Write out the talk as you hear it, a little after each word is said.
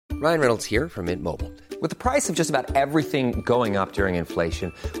Ryan Reynolds here from Mint Mobile. With the price of just about everything going up during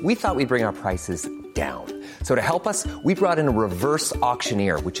inflation, we thought we'd bring our prices down. So to help us, we brought in a reverse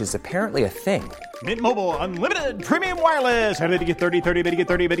auctioneer, which is apparently a thing. Mint Mobile Unlimited Premium Wireless. How to get 30, 30, bit to get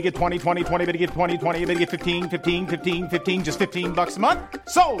 30, bit to get 20, 20, 20, bit to get 20, 20, bit to get 15, 15, 15, 15, just $15 a month?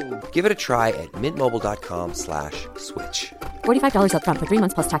 Sold! Give it a try at mintmobile.com/switch. $45 up front for 3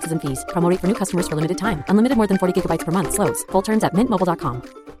 months plus taxes and fees. Promo rate for new customers for limited time. Unlimited more than 40 gigabytes per month. Slows full terms at mintmobile.com.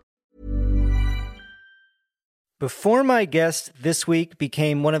 Before my guest this week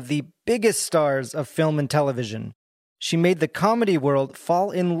became one of the biggest stars of film and television, she made the comedy world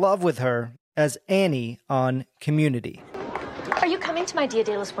fall in love with her as Annie on Community. Are you coming to my Dia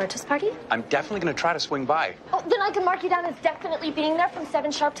de los Muertos party? I'm definitely going to try to swing by. Oh, then I can mark you down as definitely being there from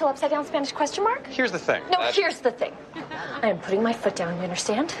 7 sharp till upside down Spanish question mark? Here's the thing. No, here's the thing. I am putting my foot down, you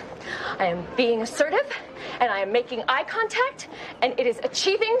understand? I am being assertive, and I am making eye contact, and it is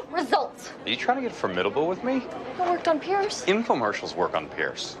achieving results. Are you trying to get formidable with me? I worked on Pierce. Infomercials work on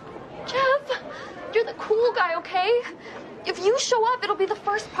Pierce. Jeff, you're the cool guy, okay? If you show up, it'll be the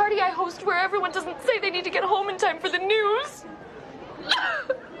first party I host where everyone doesn't say they need to get home in time for the news.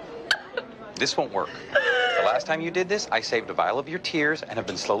 This won't work. The last time you did this, I saved a vial of your tears and have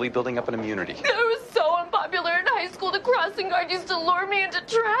been slowly building up an immunity. I was so unpopular in high school, the crossing guard used to lure me into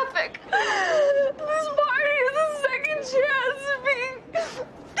traffic. This party is a second chance to be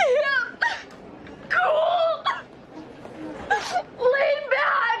hip, cool, laid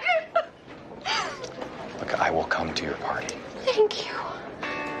back. Look, I will come to your party. Thank you.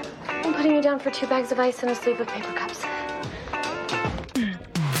 I'm putting you down for 2 bags of ice and a sleeve of paper cups.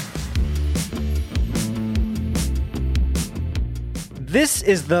 This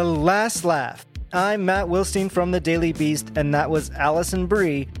is The Last Laugh. I'm Matt Wilstein from The Daily Beast, and that was Alison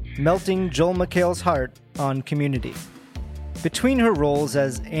Brie melting Joel McHale's heart on Community. Between her roles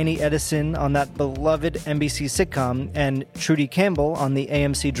as Annie Edison on that beloved NBC sitcom and Trudy Campbell on the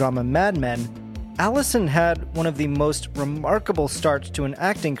AMC drama Mad Men, Alison had one of the most remarkable starts to an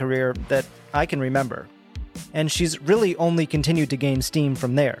acting career that I can remember. And she's really only continued to gain steam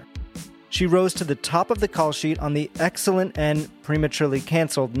from there. She rose to the top of the call sheet on the excellent and prematurely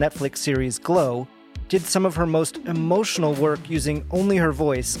canceled Netflix series Glow, did some of her most emotional work using only her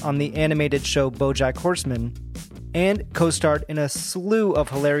voice on the animated show BoJack Horseman, and co-starred in a slew of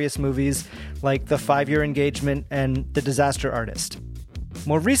hilarious movies like The 5-Year Engagement and The Disaster Artist.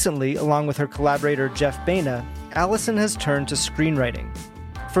 More recently, along with her collaborator Jeff Baena, Alison has turned to screenwriting.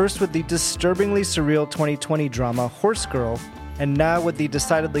 First with the disturbingly surreal 2020 drama Horse Girl, and now with the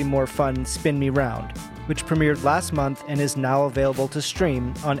decidedly more fun Spin Me Round, which premiered last month and is now available to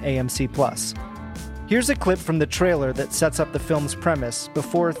stream on AMC+. Here's a clip from the trailer that sets up the film's premise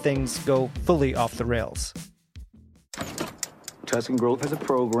before things go fully off the rails. Tuscan Growth has a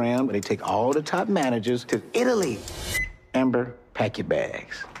program where they take all the top managers to Italy. Amber, pack your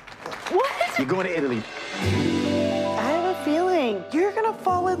bags. What? You're going to Italy. I have a feeling you're gonna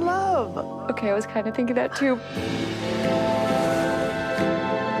fall in love. Okay, I was kind of thinking that too.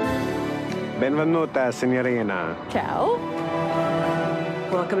 Benvenuta, signorina. Ciao.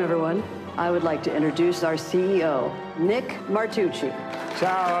 Welcome, everyone. I would like to introduce our CEO, Nick Martucci.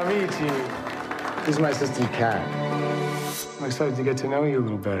 Ciao, amici. This is my assistant, Kat. I'm excited to get to know you a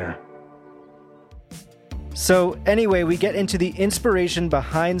little better. So anyway, we get into the inspiration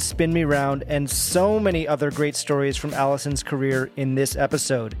behind Spin Me Round and so many other great stories from Alison's career in this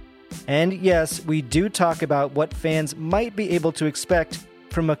episode. And yes, we do talk about what fans might be able to expect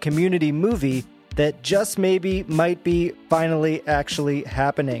from a Community movie that just maybe might be finally actually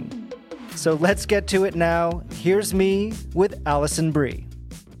happening. So let's get to it now. Here's me with Alison Brie.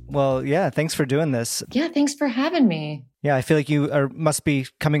 Well, yeah, thanks for doing this. Yeah, thanks for having me. Yeah, I feel like you must be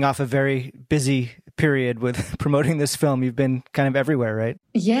coming off a very busy period with promoting this film. You've been kind of everywhere, right?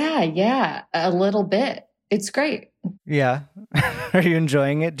 Yeah, a little bit. It's great. Yeah. Are you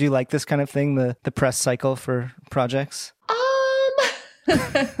enjoying it? Do you like this kind of thing, the press cycle for projects?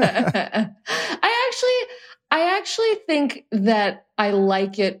 I actually think that I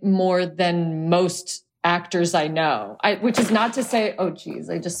like it more than most actors I know. Which is not to say, oh geez,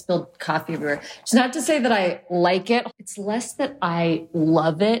 I just spilled coffee everywhere. It's not to say that I like it. It's less that I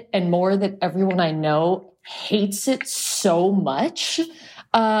love it and more that everyone I know hates it so much.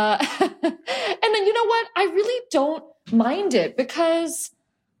 And then you know what? I really don't mind it because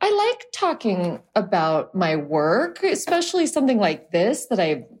I like talking about my work, especially something like this that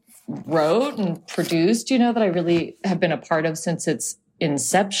I wrote and produced, that I really have been a part of since its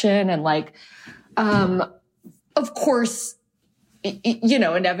inception. And of course,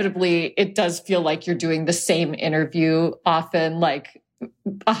 inevitably it does feel like you're doing the same interview often,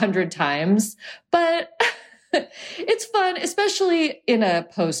 100 times, but it's fun, especially in a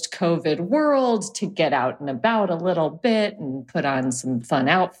post-COVID world, to get out and about a little bit and put on some fun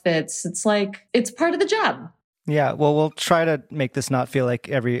outfits. It's like, it's part of the job. Yeah, well, we'll try to make this not feel like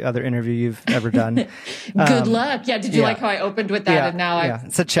every other interview you've ever done. Good luck. Yeah, did you like how I opened with that? Yeah, and now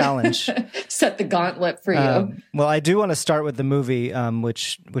it's a challenge. Set the gauntlet for you. Well, I do want to start with the movie,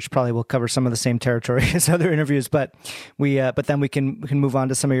 which probably will cover some of the same territory as other interviews, but then we can move on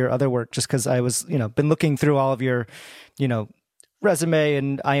to some of your other work, just because I was, been looking through all of your, resume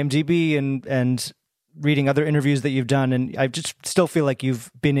and IMDb and reading other interviews that you've done, and I just still feel like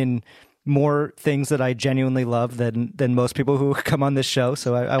you've been in more things that I genuinely love than most people who come on this show.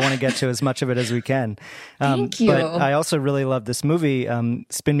 So I want to get to as much of it as we can. Thank you. But I also really love this movie,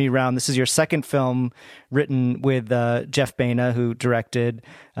 Spin Me Round. This is your second film written with Jeff Baena, who directed.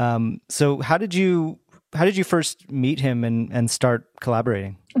 So how did you first meet him and start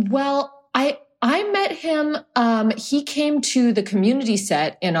collaborating? Well, I met him. He came to the Community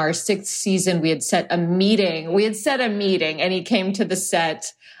set in our 6th season. We had set a meeting, and he came to the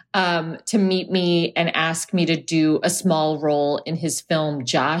set to meet me and ask me to do a small role in his film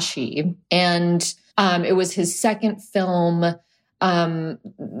Joshi. And it was his second film,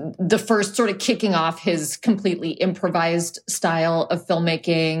 the first sort of kicking off his completely improvised style of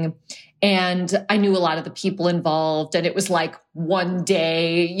filmmaking. And I knew a lot of the people involved, and it was like one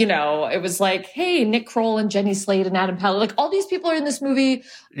day, it was like, hey, Nick Kroll and Jenny Slate and Adam Pally, like all these people are in this movie.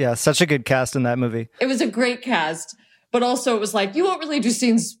 Yeah, such a good cast in that movie. It was a great cast. But also it was like, you won't really do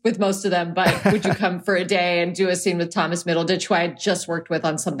scenes with most of them, but would you come for a day and do a scene with Thomas Middleditch, who I had just worked with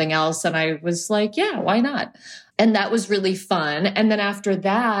on something else? And I was like, yeah, why not? And that was really fun. And then after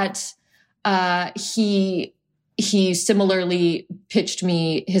that, he similarly pitched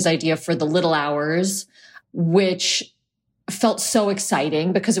me his idea for The Little Hours, which felt so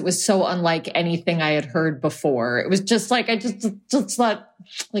exciting because it was so unlike anything I had heard before. It was just like, I just thought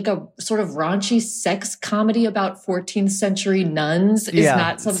like a sort of raunchy sex comedy about 14th century nuns is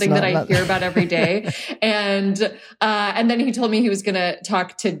not something that I hear about every day. And then he told me he was going to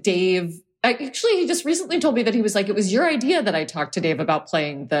talk to Dave. Actually, he just recently told me that he was like, it was your idea that I talked to Dave about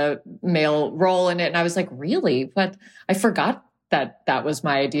playing the male role in it. And I was like, really? But I forgot that was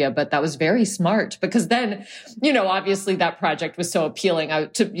my idea, but that was very smart because then, obviously that project was so appealing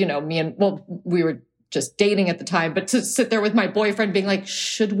to, we were just dating at the time, but to sit there with my boyfriend being like,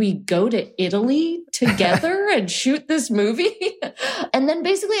 should we go to Italy together and shoot this movie? And then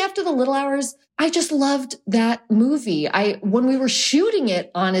basically after The Little Hours, I just loved that movie. When we were shooting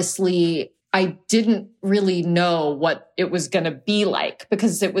it, honestly, I didn't really know what it was going to be like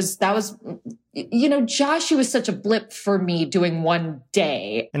because Joshi was such a blip for me doing one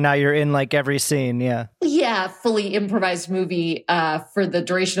day. And now you're in like every scene. Yeah. Yeah. Fully improvised movie, for the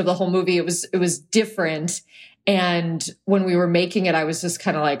duration of the whole movie. It was different. And when we were making it, I was just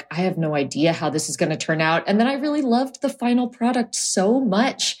kind of like, I have no idea how this is going to turn out. And then I really loved the final product so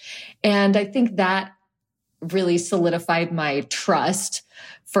much. And I think that really solidified my trust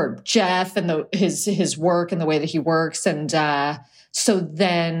for Jeff and his work and the way that he works. And so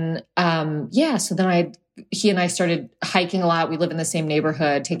then he and I started hiking a lot. We live in the same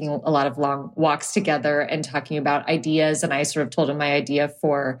neighborhood, taking a lot of long walks together and talking about ideas. And I sort of told him my idea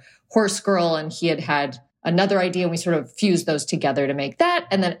for Horse Girl, and he had another idea, and we sort of fused those together to make that.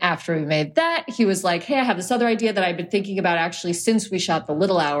 And then after we made that, he was like, hey, I have this other idea that I've been thinking about actually since we shot The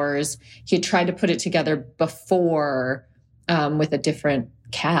Little Hours. He had tried to put it together before with a different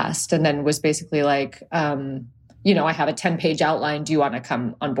cast, and then was basically like, I have a 10-page outline. Do you want to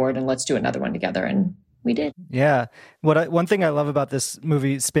come on board and let's do another one together? And we did. Yeah. One thing I love about this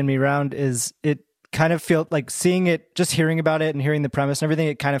movie, Spin Me Round, is it kind of felt like seeing it, just hearing about it and hearing the premise and everything,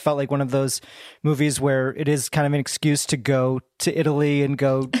 it kind of felt like one of those movies where it is kind of an excuse to go to Italy and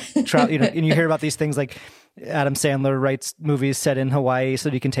go try, and you hear about these things like Adam Sandler writes movies set in Hawaii so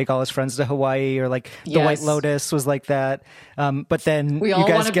that he can take all his friends to Hawaii, or like The White Lotus was like that. But then we all you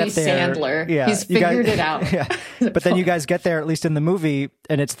guys want to get be there. Sandler. Yeah, he's figured it out. Yeah. But then you guys get there, at least in the movie,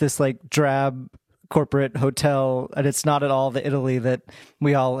 and it's this like drab corporate hotel, and it's not at all the Italy that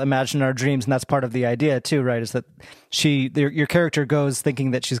we all imagine in our dreams. And that's part of the idea too, right? Is that your character goes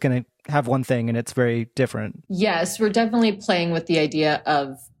thinking that she's going to have one thing and it's very different. Yes, we're definitely playing with the idea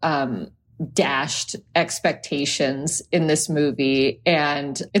of dashed expectations in this movie.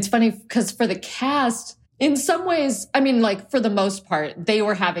 And it's funny because for the cast, in some ways, I mean, like for the most part, they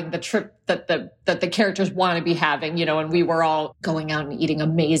were having the trip that the characters want to be having, you know, and we were all going out and eating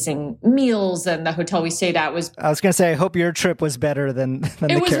amazing meals, and the hotel we stayed at was... I was going to say, I hope your trip was better than the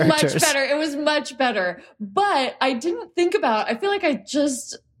characters. It was much better. It was much better. But I didn't think about, I feel like I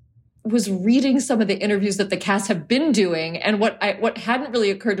just was reading some of the interviews that the cast have been doing. And what hadn't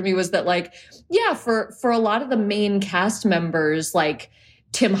really occurred to me was that, like, yeah, for a lot of the main cast members, like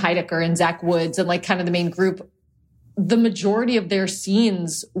Tim Heidecker and Zach Woods and like kind of the main group, the majority of their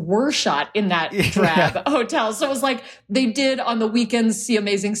scenes were shot in that drab hotel. So it was like they did on the weekends see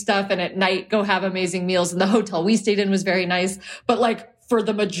amazing stuff and at night go have amazing meals. And the hotel we stayed in was very nice. But like for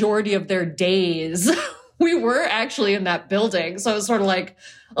the majority of their days, we were actually in that building. So it was sort of like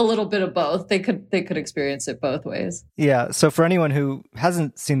a little bit of both. They could experience it both ways. Yeah. So for anyone who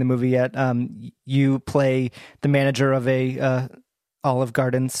hasn't seen the movie yet, you play the manager of a Olive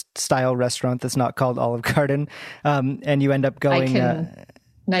Garden style restaurant that's not called Olive Garden, and you end up going. I can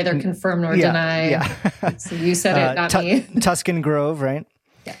neither confirm nor deny. Yeah. So you said it, not me. Tuscan Grove, right?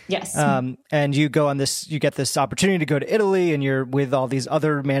 Yeah. Yes. And you go on this. You get this opportunity to go to Italy, and you're with all these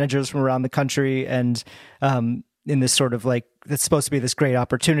other managers from around the country, and in this sort of like, it's supposed to be this great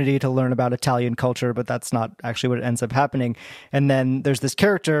opportunity to learn about Italian culture, but that's not actually what ends up happening. And then there's this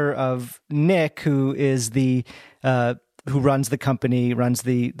character of Nick, who is the who runs the company, runs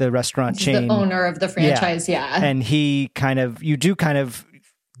the restaurant chain. The owner of the franchise, yeah. And you do kind of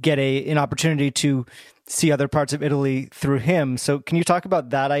get an opportunity to see other parts of Italy through him. So can you talk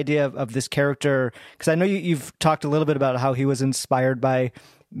about that idea of this character? Because I know you've talked a little bit about how he was inspired by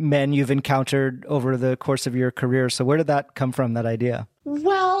men you've encountered over the course of your career. So where did that come from, that idea?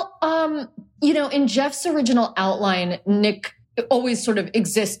 Well, in Jeff's original outline, Nick always sort of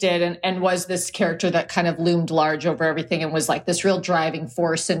existed and was this character that kind of loomed large over everything and was like this real driving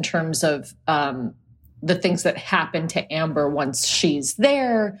force in terms of the things that happen to Amber once she's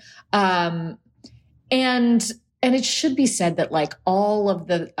there. And it should be said that like all of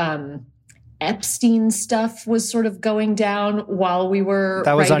the Epstein stuff was sort of going down while we were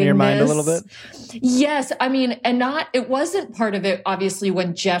That was on your mind a little bit? Yes. I mean, it wasn't part of it, obviously,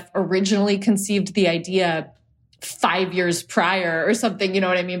 when Jeff originally conceived the idea 5 years prior or something, you know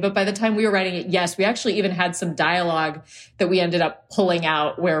what I mean? But by the time we were writing it, yes, we actually even had some dialogue that we ended up pulling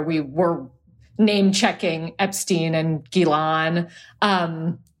out where we were name checking Epstein and Ghilan.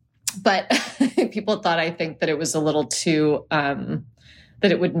 But people thought, I think, that it was a little too,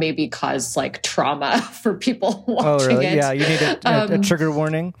 that it would maybe cause like trauma for people watching it. Yeah, you need a trigger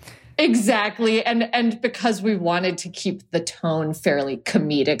warning. Exactly. And because we wanted to keep the tone fairly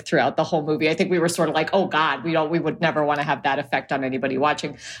comedic throughout the whole movie, I think we were sort of like, oh God, we would never want to have that effect on anybody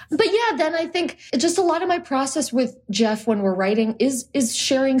watching. But yeah, then I think just a lot of my process with Jeff when we're writing is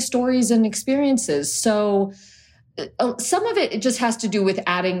sharing stories and experiences. So some of it just has to do with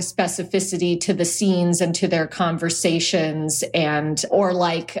adding specificity to the scenes and to their conversations, or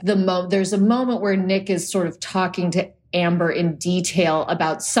like there's a moment where Nick is sort of talking to Amber in detail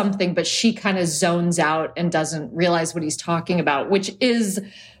about something, but she kind of zones out and doesn't realize what he's talking about, which was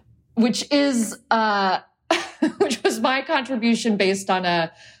my contribution based on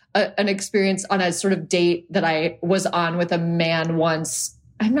an experience on a sort of date that I was on with a man once.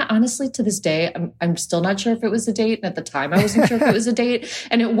 I'm not, honestly, to this day, I'm still not sure if it was a date. And at the time, I wasn't sure if it was a date.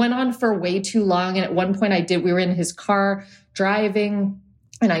 And it went on for way too long. And at one point we were in his car driving,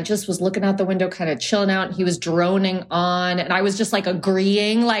 and I just was looking out the window, kind of chilling out. And he was droning on, and I was just like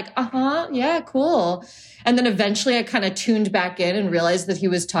agreeing, like, yeah, cool. And then eventually I kind of tuned back in and realized that he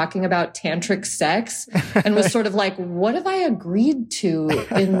was talking about tantric sex and was sort of like, what have I agreed to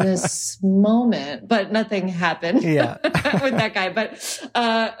in this moment? But nothing happened with that guy. But,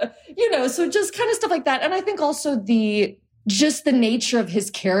 so just kind of stuff like that. And I think also just the nature of his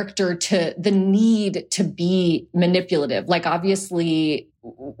character, to the need to be manipulative. Like, obviously,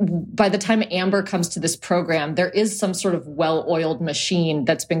 by the time Amber comes to this program, there is some sort of well-oiled machine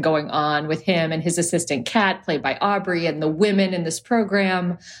that's been going on with him and his assistant Kat, played by Aubrey, and the women in this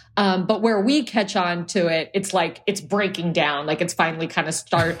program. But where we catch on to it, it's like it's breaking down. Like, it's finally kind of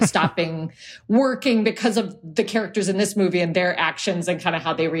stopping working because of the characters in this movie and their actions and kind of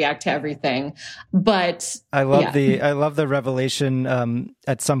how they react to everything. But I love the revelation.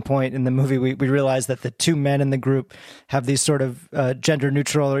 At some point in the movie, we realize that the two men in the group have these sort of gender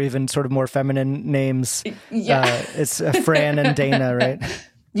neutral or even sort of more feminine names. It's Fran and Dana, right?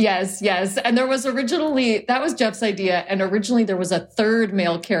 Yes. And there was that was Jeff's idea. And originally there was a third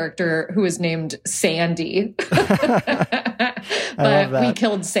male character who was named Sandy. But we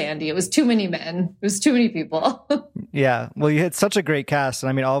killed Sandy. It was too many men. It was too many people. Yeah. Well, you had such a great cast. And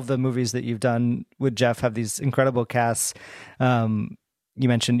I mean, all of the movies that you've done with Jeff have these incredible casts. You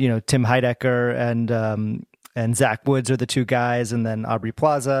mentioned, Tim Heidecker and Zach Woods are the two guys, and then Aubrey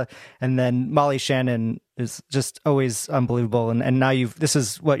Plaza, and then Molly Shannon is just always unbelievable. And now this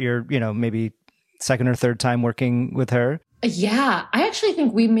is what you're, maybe second or third time working with her. Yeah. I actually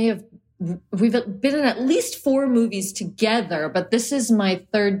think we've been in at least 4 movies together, but this is my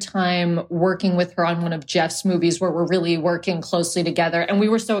third time working with her on one of Jeff's movies where we're really working closely together. And we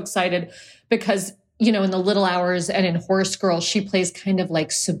were so excited because, in The Little Hours and in Horse Girl, she plays kind of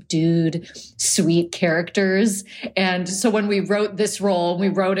like subdued, sweet characters. And so when we wrote this role, we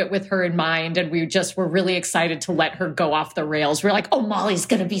wrote it with her in mind, and we just were really excited to let her go off the rails. We're like, oh, Molly's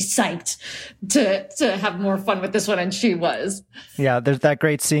going to be psyched to have more fun with this one. And she was. Yeah, there's that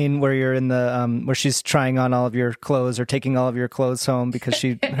great scene where you're in the, where she's trying on all of your clothes or taking all of your clothes home because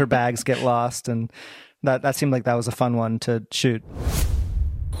her bags get lost. And that seemed like that was a fun one to shoot.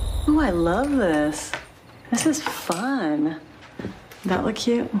 Oh, I love this. This is fun. That look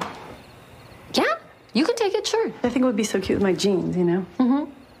cute? Yeah, you can take it, sure. I think it would be so cute with my jeans, Mm-hmm.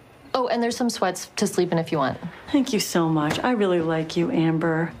 Oh, and there's some sweats to sleep in if you want. Thank you so much. I really like you,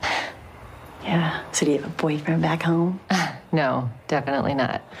 Amber. Yeah. So do you have a boyfriend back home? No, definitely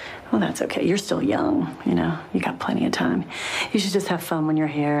not. Well, that's okay. You're still young, You got plenty of time. You should just have fun when you're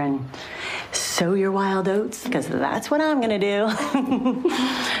here and sow your wild oats, because that's what I'm going to do.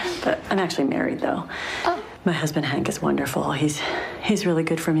 But I'm actually married, though. Oh. My husband, Hank, is wonderful. He's really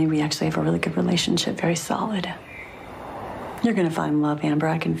good for me. We actually have a really good relationship, very solid. You're going to find love, Amber.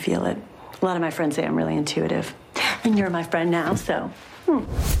 I can feel it. A lot of my friends say I'm really intuitive. And you're my friend now, so...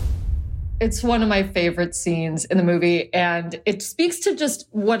 It's one of my favorite scenes in the movie, and it speaks to just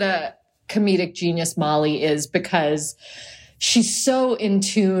what a comedic genius Molly is, because she's so in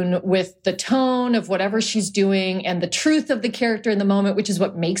tune with the tone of whatever she's doing and the truth of the character in the moment, which is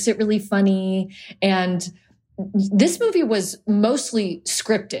what makes it really funny. And this movie was mostly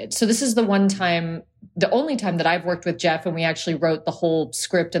scripted. So this is the only time that I've worked with Jeff and we actually wrote the whole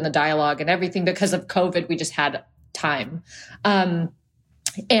script and the dialogue and everything. Because of COVID, we just had time.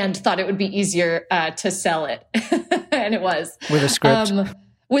 And thought it would be easier to sell it. And it was. With a script?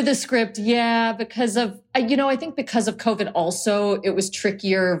 With a script, yeah, because of, I think because of COVID also, it was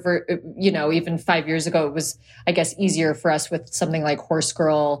trickier, even 5 years ago, it was, I guess, easier for us with something like Horse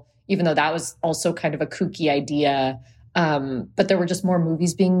Girl, even though that was also kind of a kooky idea. But there were just more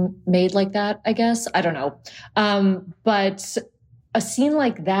movies being made like that, I guess. I don't know. But a scene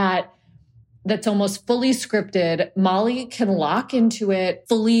like that's almost fully scripted, Molly can lock into it,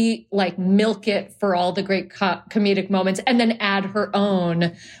 fully milk it for all the great comedic moments, and then add her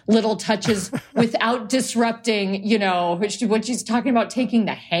own little touches without disrupting, when she's talking about taking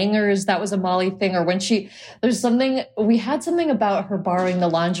the hangers, that was a Molly thing. Or when we had something about her borrowing the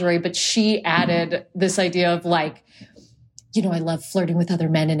lingerie, but she added this idea of I love flirting with other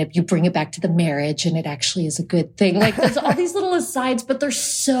men, and if you bring it back to the marriage and it actually is a good thing. There's all these little asides, but they're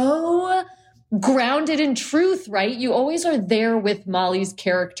so grounded in truth, right? You always are there with Molly's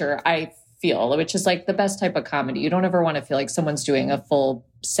character, I feel, which is the best type of comedy. You don't ever want to feel like someone's doing a full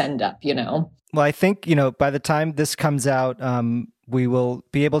send up, Well, I think, by the time this comes out, we will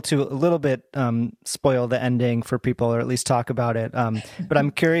be able to a little bit spoil the ending for people, or at least talk about it. But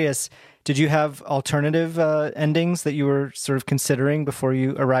I'm curious, did you have alternative endings that you were sort of considering before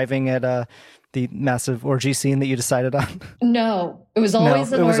you arriving at the massive orgy scene that you decided on? No, it was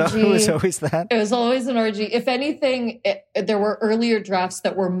always an orgy. It was always that? It was always an orgy. If anything, there were earlier drafts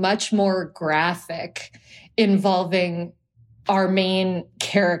that were much more graphic, involving our main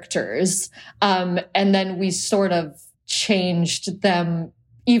characters. And then we sort of changed them.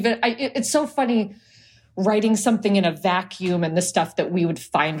 It's so funny writing something in a vacuum and the stuff that we would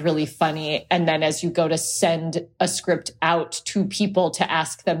find really funny. And then as you go to send a script out to people to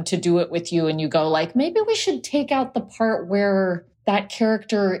ask them to do it with you, and you go maybe we should take out the part where that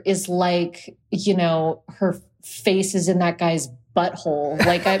character is her face is in that guy's butthole.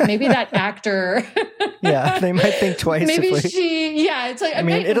 Maybe that actor. Yeah, they might think twice. Maybe it's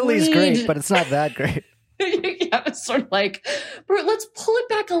Italy's great, but it's not that great. Yeah, it's sort of let's pull it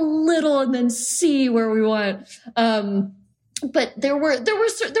back a little and then see where we want. But there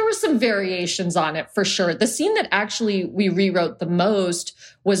were some variations on it for sure. The scene that actually we rewrote the most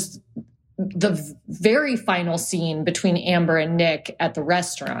was the very final scene between Amber and Nick at the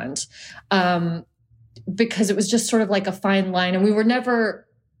restaurant, because it was just sort of a fine line, and we were never.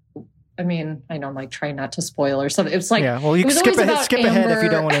 I mean, I know I'm trying not to spoil or something. It's yeah. Well, you can skip ahead if you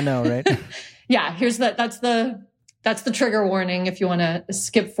don't want to know, right? Yeah, that's the That's the trigger warning if you want to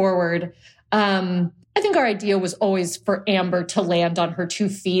skip forward. I think our idea was always for Amber to land on her 2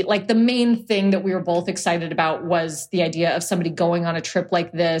 feet. Like the main thing that we were both excited about was the idea of somebody going on a trip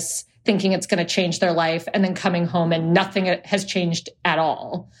like this, thinking it's going to change their life, and then coming home and nothing has changed at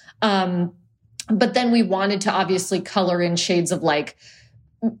all. But then we wanted to obviously color in shades of like,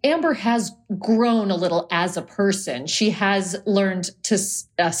 Amber has grown a little as a person. She has learned to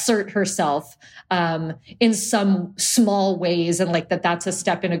assert herself in some small ways, and like that's a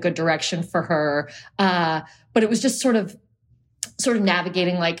step in a good direction for her. But it was just sort of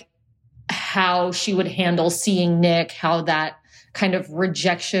navigating like how she would handle seeing Nick, how that kind of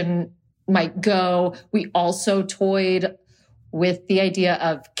rejection might go. We also toyed with the idea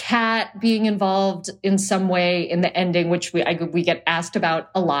of Kat being involved in some way in the ending, which we get asked about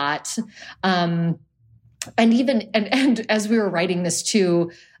a lot. And as we were writing this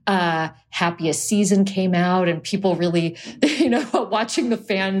too, Happiest Season came out, and people really, watching the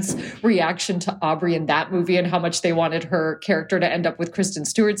fans' reaction to Aubrey in that movie and how much they wanted her character to end up with Kristen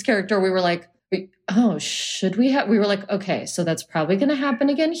Stewart's character, we were like, oh, should we have? We were like, okay, so that's probably going to happen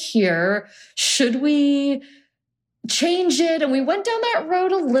again here. Should we change it? And we went down that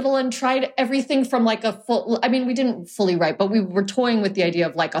road a little and tried everything from like a full, I mean, we didn't fully write, but we were toying with the idea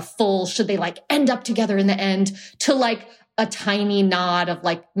of like a full, should they like end up together in the end, to like a tiny nod of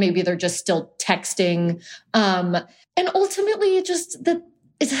like, maybe they're just still texting. And ultimately just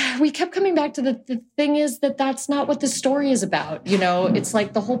we kept coming back to the thing is that's not what the story is about. It's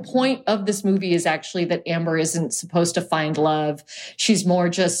like the whole point of this movie is actually that Amber isn't supposed to find love. She's more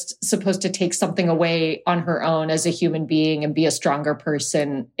just supposed to take something away on her own as a human being and be a stronger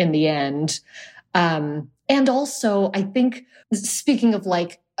person in the end. And also, I think, speaking of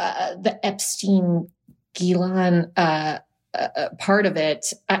like the Epstein-Gillan part of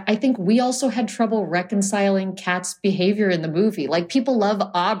it, I think we also had trouble reconciling Kat's behavior in the movie. Like, people love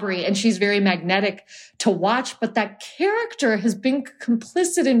Aubrey and she's very magnetic to watch, but that character has been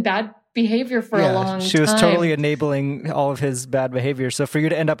complicit in bad behavior for a long time. She was totally enabling all of his bad behavior. So for you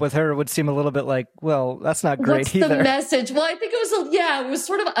to end up with her would seem a little bit like, well, that's not great either. What's the message? Well, I think it was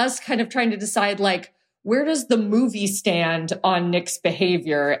sort of us kind of trying to decide like, where does the movie stand on Nick's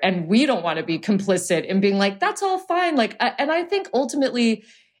behavior? And we don't want to be complicit in being like, that's all fine. Like, and I think ultimately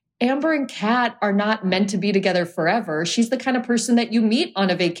Amber and Kat are not meant to be together forever. She's the kind of person that you meet on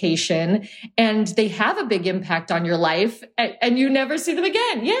a vacation and they have a big impact on your life and you never see them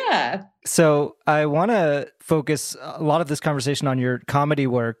again. Yeah. So I want to focus a lot of this conversation on your comedy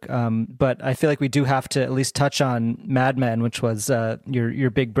work, but I feel like we do have to at least touch on Mad Men, which was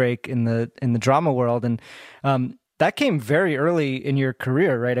your big break in the drama world, and that came very early in your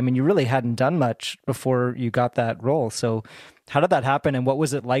career, right? I mean, you really hadn't done much before you got that role. So how did that happen, and what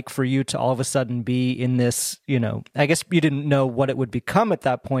was it like for you to all of a sudden be in this? I guess you didn't know what it would become at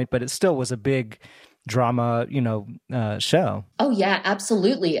that point, but it still was a big drama, show. Oh yeah,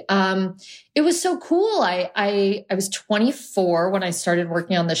 absolutely. It was so cool. I was 24 when I started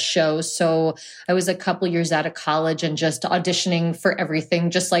working on the show. So I was a couple years out of college and just auditioning for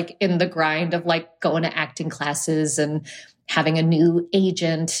everything, just like in the grind of like going to acting classes and having a new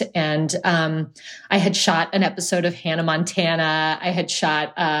agent. And I had shot an episode of Hannah Montana. I had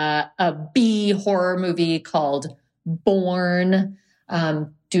shot a B horror movie called Born.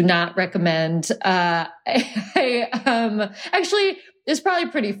 Do not recommend. Actually, it's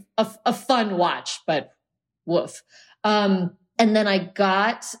probably a fun watch, but woof. And then I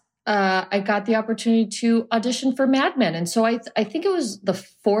got the opportunity to audition for Mad Men. And so I think it was the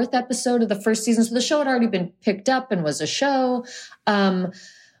 4th episode of the first season. So the show had already been picked up and was a show.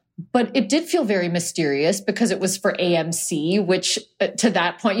 But it did feel very mysterious because it was for AMC, which to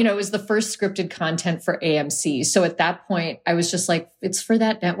that point, it was the first scripted content for AMC. So at that point, I was just like, it's for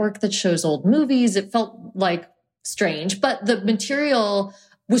that network that shows old movies. It felt like strange, but the material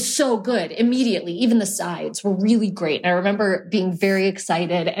was so good immediately. Even the sides were really great. And I remember being very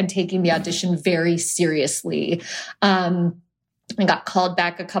excited and taking the audition very seriously. I got called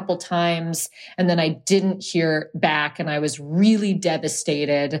back a couple times and then I didn't hear back and I was really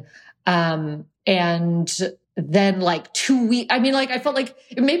devastated. And then like 2 weeks, I felt like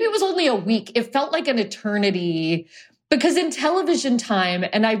maybe it was only a week. It felt like an eternity because in television time,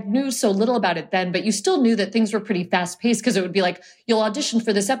 and I knew so little about it then, but you still knew that things were pretty fast paced because it would be like, you'll audition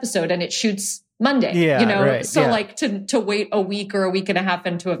for this episode and it shoots Monday, Right, so like to wait a week or a week and a half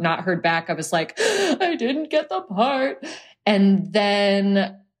and to have not heard back, I was like, I didn't get the part. And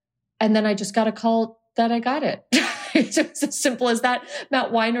then I just got a call that I got it. It's as simple as that.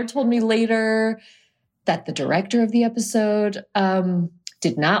 Matt Weiner told me later that the director of the episode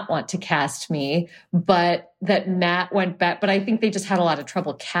did not want to cast me, but that Matt went back. But I think they just had a lot of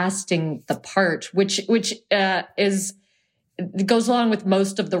trouble casting the part, which goes along with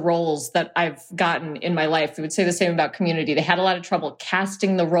most of the roles that I've gotten in my life. We would say the same about Community. They had a lot of trouble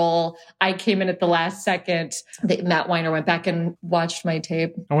casting the role. I came in at the last second. Matt Weiner went back and watched my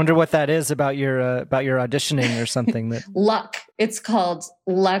tape. I wonder what that is about your auditioning or something. That Luck. It's called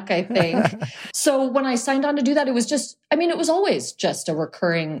luck, I think. So when I signed on to do that, it was always just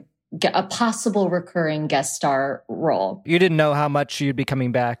a possible recurring guest star role. You didn't know how much you'd be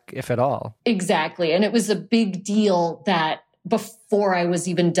coming back, if at all. Exactly. And it was a big deal that before I was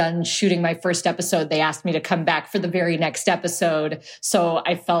even done shooting my first episode, they asked me to come back for the very next episode. So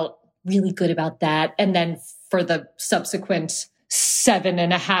I felt really good about that. And then for the subsequent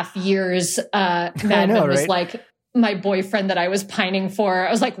 7.5 years, Mad Men was like my boyfriend that I was pining for. I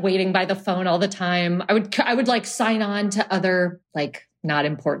was like waiting by the phone all the time. I would like sign on to other like not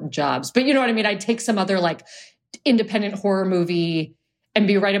important jobs, but you know what I mean? I'd take some other like independent horror movie and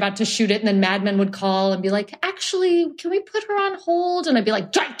be right about to shoot it. And then Mad Men would call and be like, actually, can we put her on hold? And I'd be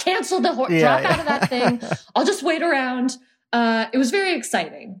like, cancel the drop out of that thing. I'll just wait around. It was very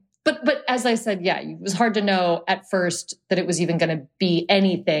exciting. But as I said, it was hard to know at first that it was even going to be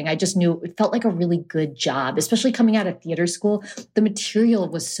anything. I just knew it felt like a really good job, especially coming out of theater school. The material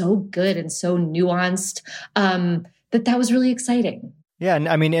was so good and so nuanced that was really exciting. Yeah, and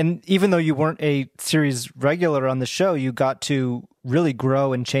I mean, and even though you weren't a series regular on the show, you got to really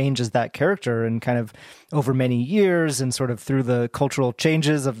grow and change as that character and kind of over many years and sort of through the cultural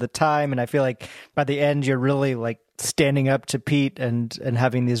changes of the time. And I feel like by the end, you're really like standing up to Pete and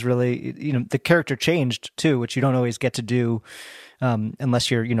having these really, the character changed too, which you don't always get to do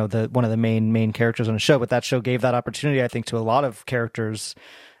unless you're, one of the main characters on a show. But that show gave that opportunity, I think, to a lot of characters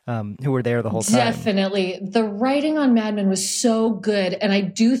who were there the whole time. Definitely. The writing on Mad Men was so good. And I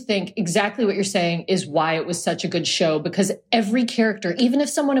do think exactly what you're saying is why it was such a good show, because every character, even if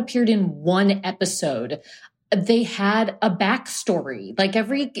someone appeared in one episode, they had a backstory.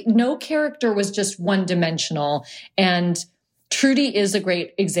 Like no character was just one dimensional. And Trudy is a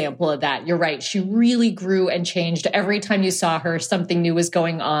great example of that. You're right. She really grew and changed. Every time you saw her, something new was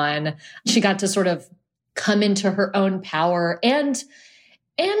going on. She got to sort of come into her own power and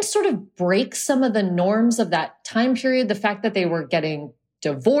sort of break some of the norms of that time period. The fact that they were getting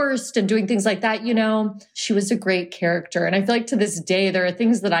divorced and doing things like that, she was a great character. And I feel like to this day, there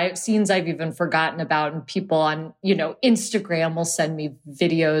are scenes I've even forgotten about, and people on, Instagram will send me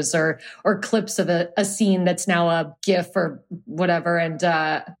videos or clips of a scene that's now a GIF or whatever. And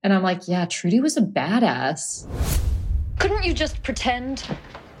I'm like, yeah, Trudy was a badass. Couldn't you just pretend?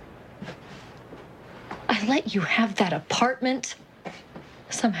 I let you have that apartment.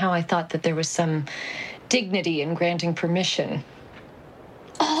 Somehow I thought that there was some dignity in granting permission.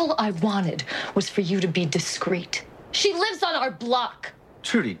 All I wanted was for you to be discreet. She lives on our block.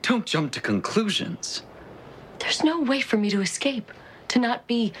 Trudy, don't jump to conclusions. There's no way for me to escape, to not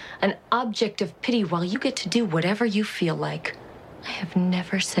be an object of pity while you get to do whatever you feel like. I have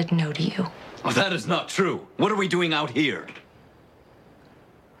never said no to you. Oh, that is not true. What are we doing out here?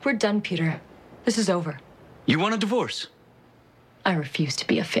 We're done, Peter. This is over. You want a divorce? I refuse to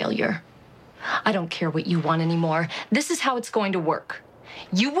be a failure. I don't care what you want anymore. This is how it's going to work.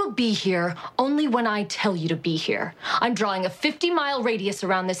 You will be here only when I tell you to be here. I'm drawing a 50-mile radius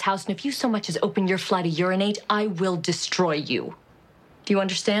around this house, and if you so much as open your fly to urinate, I will destroy you. Do you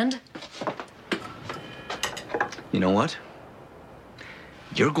understand? You know what?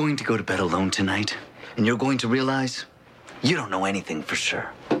 You're going to go to bed alone tonight, and you're going to realize you don't know anything for sure.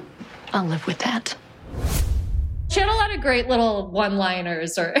 I'll live with that. She had a lot of great little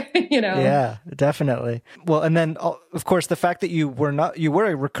one-liners Yeah, definitely. Well, and then of course the fact that you were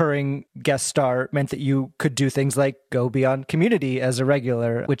a recurring guest star meant that you could do things like go be on Community as a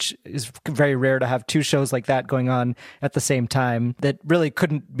regular, which is very rare to have two shows like that going on at the same time that really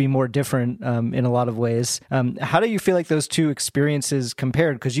couldn't be more different in a lot of ways. How do you feel like those two experiences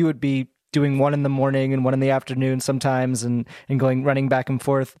compared? Because you would be doing one in the morning and one in the afternoon sometimes and running back and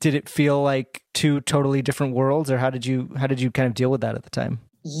forth. Did it feel like two totally different worlds, or how did you kind of deal with that at the time?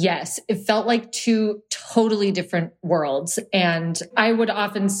 Yes, it felt like two totally different worlds. And I would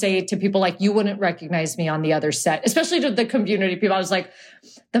often say to people, like, you wouldn't recognize me on the other set, especially to the Community people. I was like,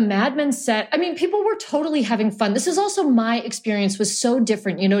 the Mad Men set, I mean, people were totally having fun. This is also my experience was so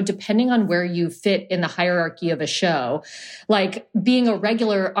different, depending on where you fit in the hierarchy of a show. Like being a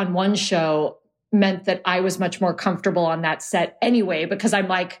regular on one show meant that I was much more comfortable on that set anyway, because I'm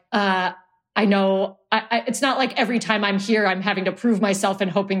like, I know it's not like every time I'm here, I'm having to prove myself and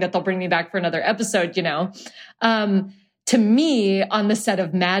hoping that they'll bring me back for another episode, to me, on the set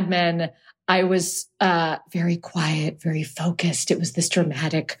of Mad Men, I was very quiet, very focused. It was this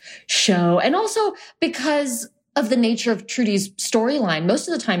dramatic show. And also because of the nature of Trudy's storyline, most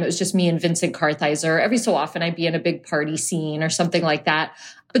of the time it was just me and Vincent Kartheiser. Every so often I'd be in a big party scene or something like that.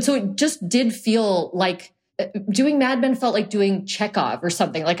 But so it just did feel like doing Mad Men felt like doing Chekhov or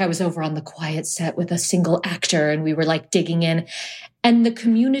something. Like I was over on the quiet set with a single actor and we were like digging in. And the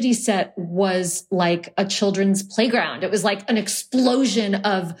Community set was like a children's playground. It was like an explosion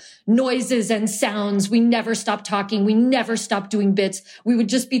of noises and sounds. We never stopped talking. We never stopped doing bits. We would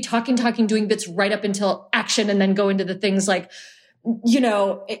just be talking, doing bits right up until action and then go into the things like, you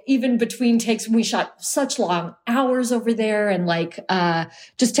know, even between takes, we shot such long hours over there and like,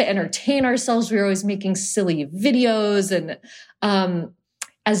 just to entertain ourselves. We were always making silly videos. And,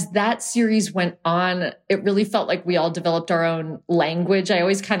 as that series went on, it really felt like we all developed our own language. I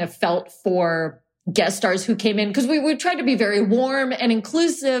always kind of felt for guest stars who came in because we tried to be very warm and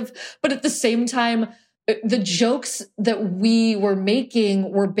inclusive, but at the same time, the jokes that we were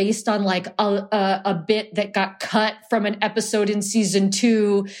making were based on like a bit that got cut from an episode in season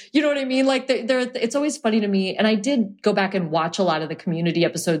 2. You know what I mean? Like it's always funny to me. And I did go back and watch a lot of the Community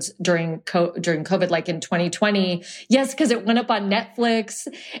episodes during COVID, like in 2020. Yes, because it went up on Netflix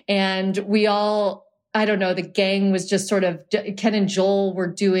and we all, I don't know, the gang was just sort of, Ken and Joel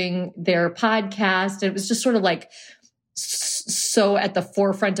were doing their podcast. It was just sort of like, so at the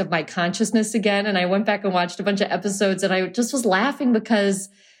forefront of my consciousness again. And I went back and watched a bunch of episodes and I just was laughing because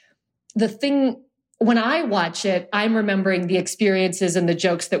the thing, when I watch it, I'm remembering the experiences and the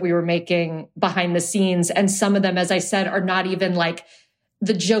jokes that we were making behind the scenes. And some of them, as I said, are not even like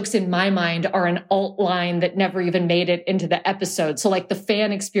the jokes in my mind are an alt line that never even made it into the episode. So like the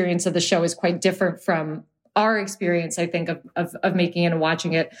fan experience of the show is quite different from our experience, I think, of making it and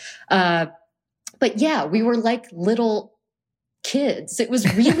watching it. But yeah, we were like little kids. It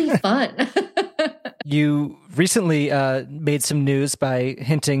was really fun. You recently made some news by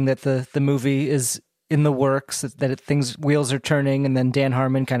hinting that the movie is in the works, that wheels are turning, and then Dan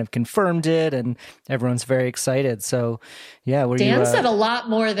Harmon kind of confirmed it, and everyone's very excited. So, yeah, Dan said a lot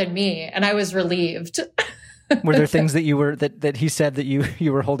more than me, and I was relieved. Were there things that you were that he said that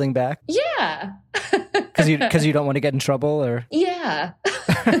you were holding back? Yeah. Because you don't want to get in trouble, or yeah.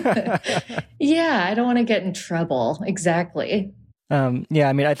 Yeah, I don't want to get in trouble. Exactly. Yeah,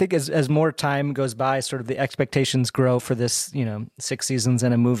 I mean, I think as more time goes by, sort of the expectations grow for this, 6 seasons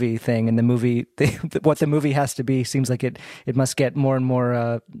and a movie thing, and the movie, what the movie has to be seems like it must get more and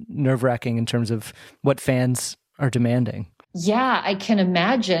more nerve-wracking in terms of what fans are demanding. Yeah, I can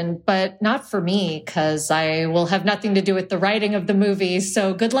imagine, but not for me, because I will have nothing to do with the writing of the movie.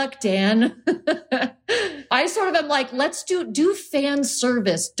 So good luck, Dan. I sort of am like, let's do fan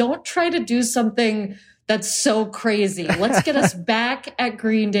service. Don't try to do something that's so crazy. Let's get us back at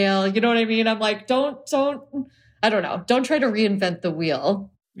Greendale. You know what I mean? I'm like, don't, I don't know. Don't try to reinvent the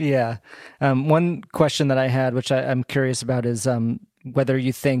wheel. Yeah. One question that I had, which I'm curious about, is whether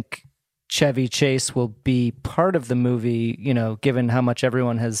you think Chevy Chase will be part of the movie, given how much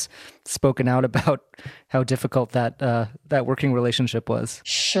everyone has spoken out about how difficult that working relationship was.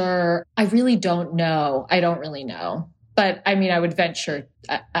 Sure. I really don't know. I don't really know. But I mean, I would venture,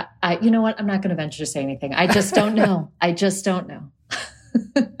 you know what? I'm not going to venture to say anything. I just don't know. I just don't know.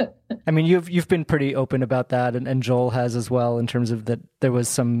 I mean, you've been pretty open about that, and Joel has as well, in terms of that there was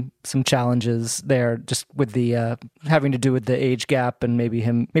some challenges there, just with the having to do with the age gap, and maybe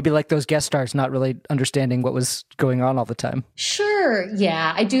like those guest stars not really understanding what was going on all the time. Sure,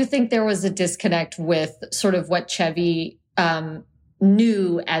 yeah, I do think there was a disconnect with sort of what Chevy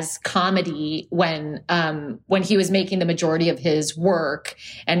knew as comedy when he was making the majority of his work,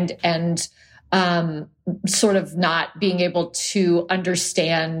 and sort of not being able to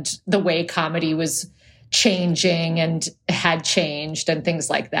understand the way comedy was changing and had changed and things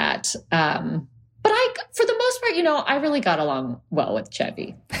like that. But for the most part, I really got along well with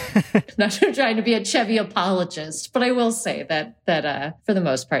Chevy. Not trying to be a Chevy apologist, but I will say that for the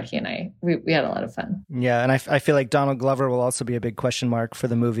most part, he and I, we had a lot of fun. Yeah, and I feel like Donald Glover will also be a big question mark for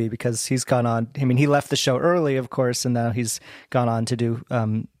the movie, because he's gone on. I mean, he left the show early, of course, and now he's gone on to do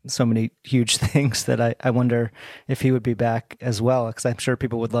so many huge things that I wonder if he would be back as well, because I'm sure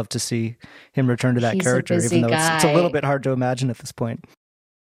people would love to see him return to that character, even though it's a little bit hard to imagine at this point.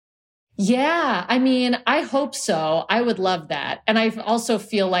 Yeah, I mean, I hope so. I would love that. And I also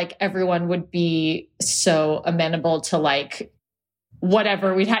feel like everyone would be so amenable to like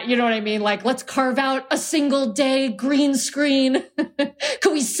whatever we'd have, you know what I mean? Like, let's carve out a single day green screen.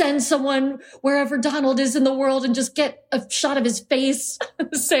 Could we send someone wherever Donald is in the world and just get a shot of his face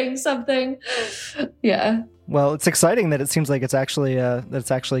saying something? Yeah. Well, it's exciting that it seems like it's actually going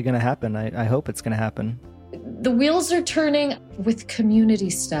to happen. I hope it's going to happen. The wheels are turning with Community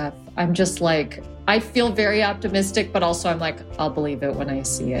stuff. I'm just like, I feel very optimistic, but also I'm like, I'll believe it when I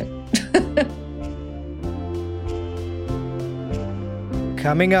see it.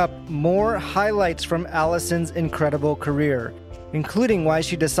 Coming up, more highlights from Alison's incredible career, including why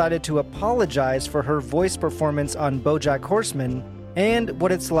she decided to apologize for her voice performance on BoJack Horseman and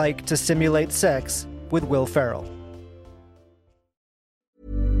what it's like to simulate sex with Will Ferrell.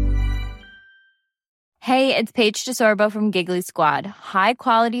 Hey, it's Paige DeSorbo from Giggly Squad. High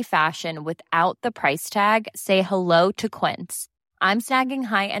quality fashion without the price tag. Say hello to Quince. I'm snagging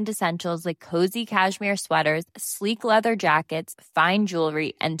high-end essentials like cozy cashmere sweaters, sleek leather jackets, fine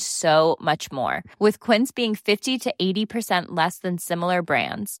jewelry, and so much more. With Quince being 50 to 80% less than similar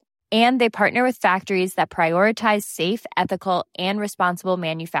brands. And they partner with factories that prioritize safe, ethical, and responsible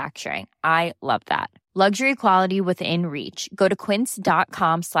manufacturing. I love that. Luxury quality within reach. Go to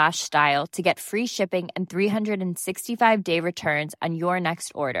quince.com/style to get free shipping and 365-day returns on your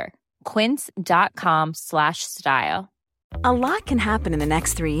next order. Quince.com/style. A lot can happen in the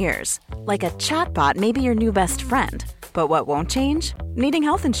next 3 years. Like a chatbot may be your new best friend. But what won't change? Needing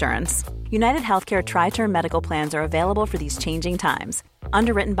health insurance. United Healthcare Tri-Term Medical Plans are available for these changing times.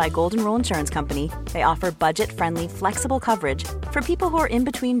 Underwritten by Golden Rule Insurance Company, they offer budget-friendly, flexible coverage for people who are in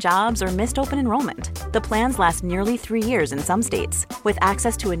between jobs or missed open enrollment. The plans last nearly 3 years in some states, with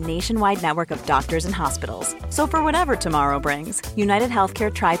access to a nationwide network of doctors and hospitals. So for whatever tomorrow brings, United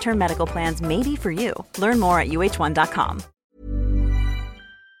Healthcare Tri-Term Medical Plans may be for you. Learn more at uh1.com.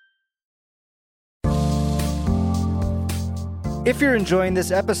 If you're enjoying this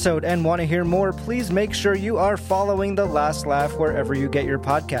episode and want to hear more, please make sure you are following The Last Laugh wherever you get your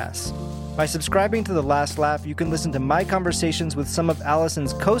podcasts. By subscribing to The Last Laugh, you can listen to my conversations with some of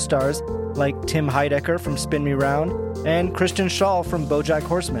Alison's co-stars, like Tim Heidecker from Spin Me Round and Kristen Schaal from BoJack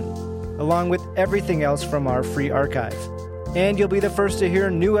Horseman, along with everything else from our free archive. And you'll be the first to hear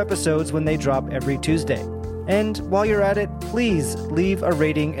new episodes when they drop every Tuesday. And while you're at it, please leave a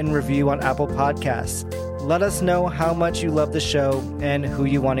rating and review on Apple Podcasts. Let us know how much you love the show and who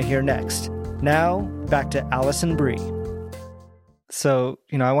you want to hear next. Now, back to Alison Brie. So,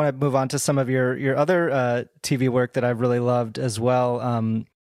 I want to move on to some of your other TV work that I've really loved as well.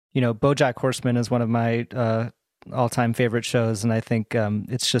 BoJack Horseman is one of my all-time favorite shows, and I think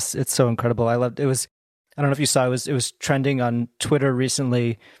it's so incredible. I loved it. I don't know if you saw, it was trending on Twitter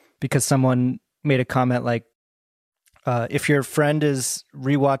recently because someone made a comment like, if your friend is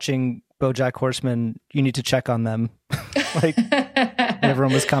rewatching BoJack Horseman, you need to check on them. And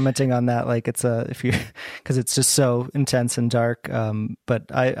everyone was commenting on that, like because it's just so intense and dark.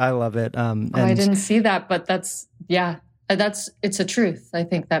 But I love it. And I didn't see that, but it's a truth. I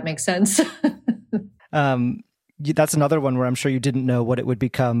think that makes sense. That's another one where I'm sure you didn't know what it would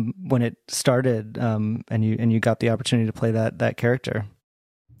become when it started, and you got the opportunity to play that character.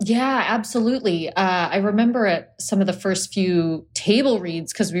 Yeah, absolutely. I remember at some of the first few table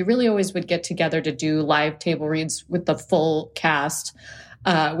reads, because we really always would get together to do live table reads with the full cast,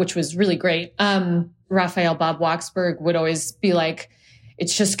 which was really great. Raphael Bob Waksberg would always be like,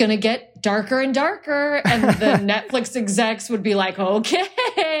 it's just going to get darker and darker. And the Netflix execs would be like, okay,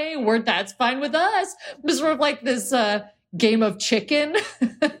 that's fine with us. It was sort of like this game of chicken.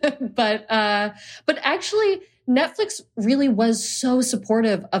 But actually, Netflix really was so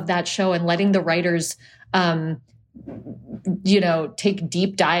supportive of that show and letting the writers, take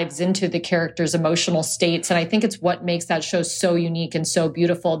deep dives into the characters' emotional states. And I think it's what makes that show so unique and so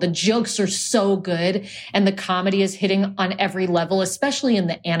beautiful. The jokes are so good and the comedy is hitting on every level, especially in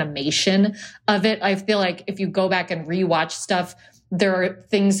the animation of it. I feel like if you go back and rewatch stuff, there are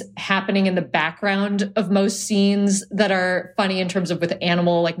things happening in the background of most scenes that are funny in terms of with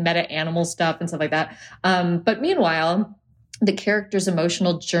animal, like meta animal stuff and stuff like that. But meanwhile, the characters'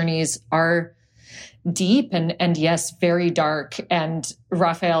 emotional journeys are deep and yes, very dark. And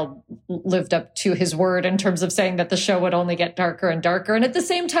Raphael lived up to his word in terms of saying that the show would only get darker and darker. And at the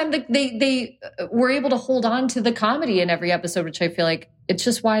same time, they were able to hold on to the comedy in every episode, which I feel like it's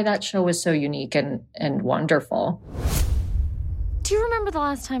just why that show is so unique and wonderful. Do you remember the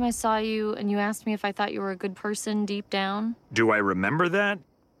last time I saw you and you asked me if I thought you were a good person deep down? Do I remember that?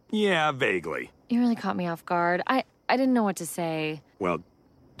 Yeah, vaguely. You really caught me off guard. I didn't know what to say. Well,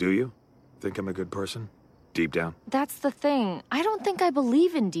 do you think I'm a good person deep down? That's the thing. I don't think I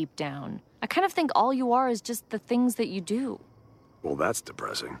believe in deep down. I kind of think all you are is just the things that you do. Well, that's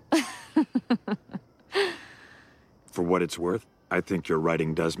depressing. For what it's worth, I think your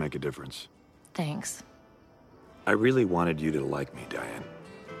writing does make a difference. Thanks. I really wanted you to like me, Diane.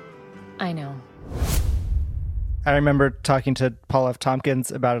 I know. I remember talking to Paul F.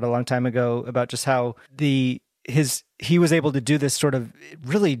 Tompkins about it a long time ago, about just how he was able to do this sort of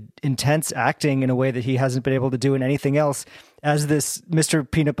really intense acting in a way that he hasn't been able to do in anything else, as this Mr.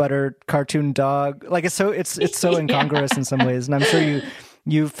 Peanut Butter cartoon dog. Like it's so incongruous in some ways, and I'm sure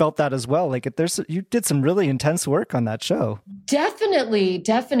you felt that as well. Like you did some really intense work on that show. Definitely.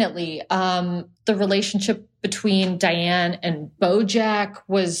 The relationship between Diane and Bojack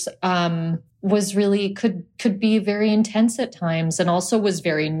was really could be very intense at times, and also was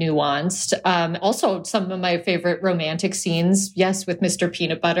very nuanced. Also, some of my favorite romantic scenes, yes, with Mr.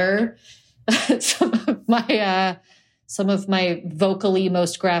 Peanut Butter. Some of my vocally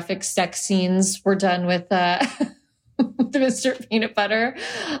most graphic sex scenes were done with Mr. Peanut Butter.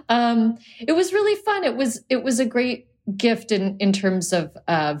 It was really fun. It was a great gift in terms of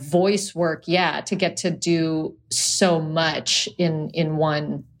voice work, to get to do so much in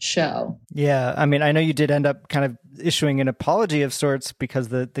one show. Yeah, I mean, I know you did end up kind of issuing an apology of sorts because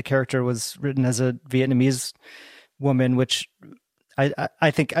the character was written as a Vietnamese woman, which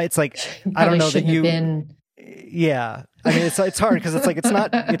I think it's like, I don't know that you... Yeah. I mean, it's hard because it's like,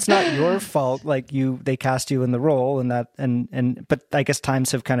 it's not your fault. Like they cast you in the role but I guess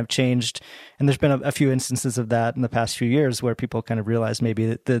times have kind of changed, and there's been a few instances of that in the past few years where people kind of realized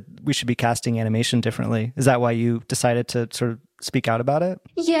maybe that we should be casting animation differently. Is that why you decided to sort of speak out about it?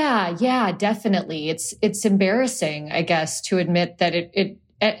 Yeah, definitely. It's embarrassing, I guess, to admit that it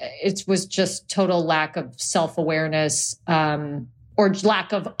was just total lack of self-awareness, or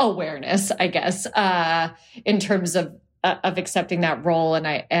lack of awareness, I guess, in terms of accepting that role.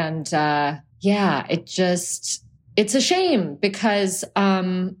 It's a shame because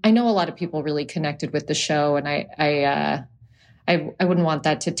I know a lot of people really connected with the show, and I wouldn't want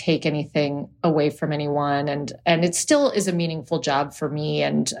that to take anything away from anyone. And it still is a meaningful job for me.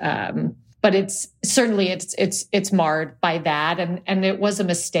 But it's certainly marred by that. And it was a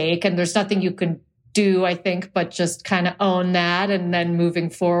mistake, and there's nothing you can do, I think, but just kind of own that, and then moving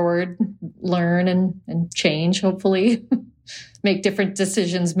forward, learn and change, hopefully make different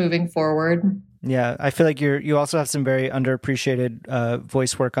decisions moving forward. Yeah, I feel like you also have some very underappreciated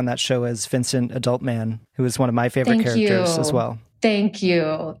voice work on that show as Vincent Adult Man, who is one of my favorite characters as well. Thank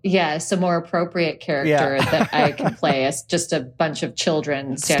you. Yes, a more appropriate character that I can play as just a bunch of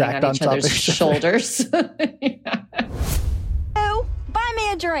children standing on each other's shoulders. Oh, buy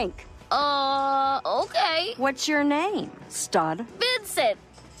me a drink. Okay. What's your name, stud? Vincent.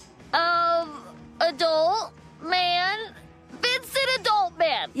 Adult man. Vincent Adult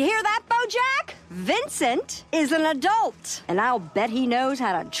Man. You hear that, Bojack? Vincent is an adult, and I'll bet he knows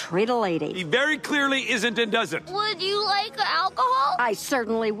how to treat a lady. He very clearly isn't and doesn't. Would you like alcohol? I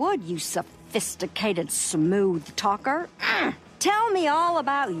certainly would, you sophisticated, smooth talker. Tell me all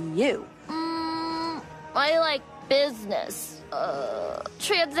about you. I like business.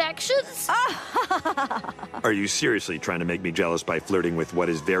 Transactions? Are you seriously trying to make me jealous by flirting with what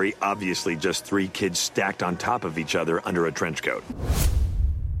is very obviously just 3 kids stacked on top of each other under a trench coat?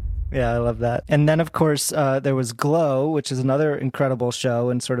 Yeah, I love that. And then, of course, there was Glow, which is another incredible show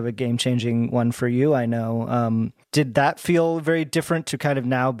and sort of a game-changing one for you, I know. Did that feel very different to kind of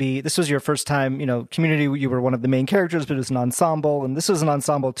now be... This was your first time, Community, you were one of the main characters, but it was an ensemble, and this was an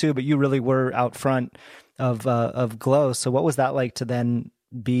ensemble too, but you really were out front of Glow. So what was that like to then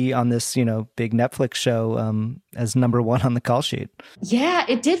be on this, big Netflix show as number 1 on the call sheet? Yeah,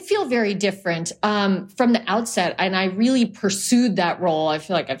 it did feel very different from the outset. And I really pursued that role. I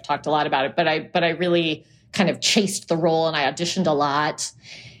feel like I've talked a lot about it, but I really kind of chased the role, and I auditioned a lot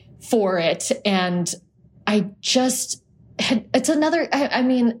for it. And I just had, I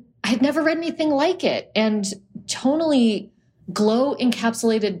had never read anything like it. And tonally, Glow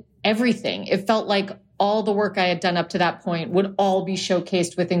encapsulated everything. It felt like all the work I had done up to that point would all be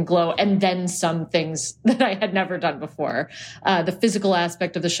showcased within Glow, and then some things that I had never done before. The physical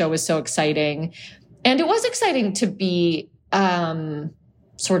aspect of the show was so exciting. And it was exciting to be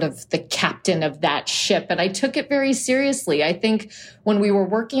sort of the captain of that ship. And I took it very seriously. I think when we were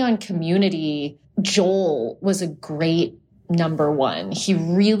working on Community, Joel was a great number 1. He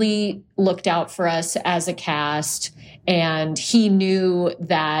really looked out for us as a cast, and he knew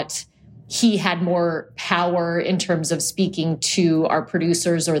that he had more power in terms of speaking to our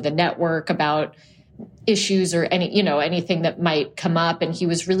producers or the network about issues or anything that might come up. And he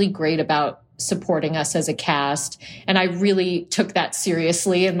was really great about supporting us as a cast. And I really took that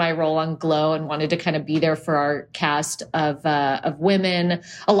seriously in my role on Glow and wanted to kind of be there for our cast of women,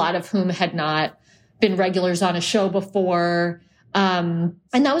 a lot of whom had not been regulars on a show before. And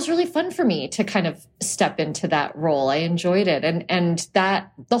that was really fun for me to kind of step into that role. I enjoyed it. And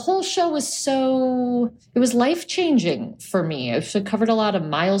that the whole show was it was life-changing for me. It covered a lot of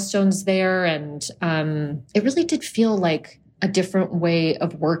milestones there. And it really did feel like a different way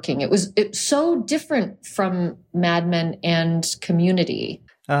of working. It's so different from Mad Men and Community.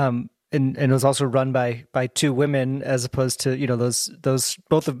 And it was also run by two women, as opposed to, those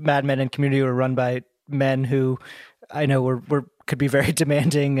both of Mad Men and Community were run by men who I know could be very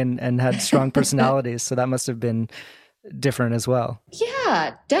demanding and had strong personalities. So that must have been different as well.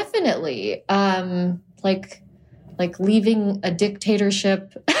 Yeah, definitely. Like leaving a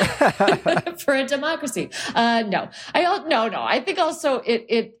dictatorship for a democracy. No. I think also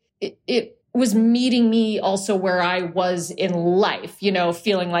it was meeting me also where I was in life,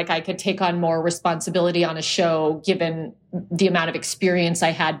 feeling like I could take on more responsibility on a show, given the amount of experience I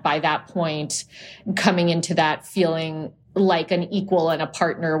had by that point, coming into that feeling like an equal and a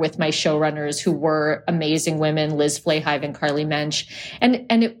partner with my showrunners, who were amazing women, Liz Flahive and Carly Mensch.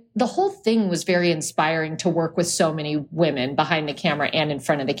 The whole thing was very inspiring to work with so many women behind the camera and in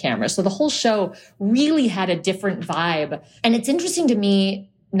front of the camera. So the whole show really had a different vibe. And it's interesting to me,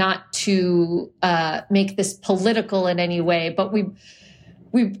 not to make this political in any way, but we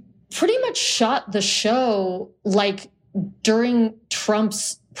pretty much shot the show like during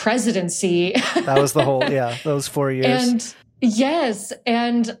Trump's presidency. That was the whole, those 4 years. And yes,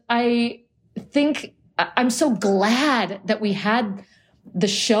 and I think I'm so glad that we had the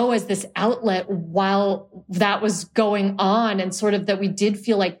show as this outlet while that was going on, and sort of that we did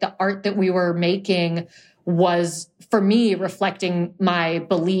feel like the art that we were making was, for me, reflecting my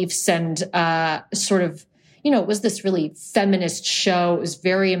beliefs and sort of, it was this really feminist show. It was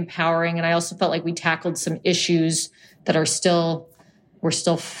very empowering. And I also felt like we tackled some issues that we're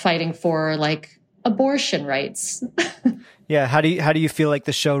still fighting for, like abortion rights. Yeah. How do you feel like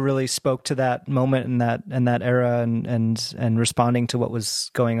the show really spoke to that moment and that era and responding to what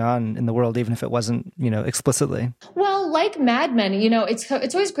was going on in the world, even if it wasn't, explicitly? Well, like Mad Men,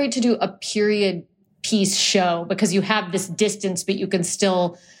 it's always great to do a period piece show because you have this distance, but you can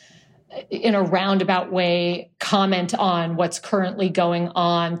still, in a roundabout way, comment on what's currently going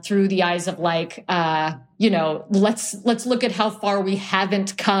on through the eyes of like, let's look at how far we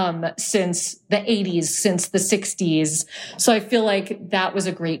haven't come since the 80s, since the 60s. So I feel like that was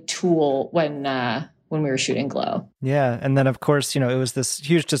a great tool when we were shooting Glow. Yeah. And then, of course, it was this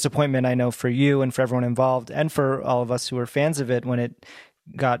huge disappointment, I know, for you and for everyone involved and for all of us who were fans of it when it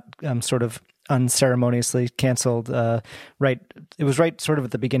got sort of unceremoniously canceled. It was right sort of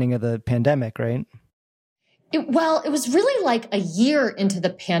at the beginning of the pandemic, right? It was really like a year into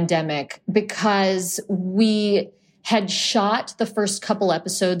the pandemic, because we had shot the first couple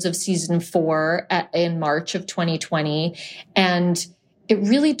episodes of season 4 in March of 2020. And it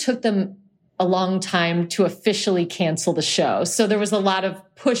really took them a long time to officially cancel the show. So there was a lot of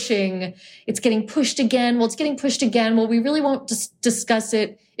pushing. It's getting pushed again. Well, it's getting pushed again. Well, we really won't discuss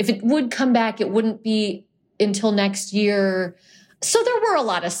it. If it would come back, it wouldn't be until next year. So there were a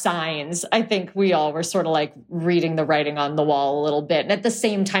lot of signs. I think we all were sort of like reading the writing on the wall a little bit. And at the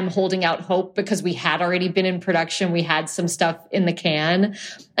same time, holding out hope because we had already been in production. We had some stuff in the can.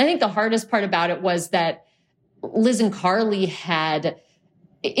 I think the hardest part about it was that Liz and Carly had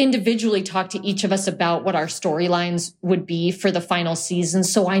individually talked to each of us about what our storylines would be for the final season.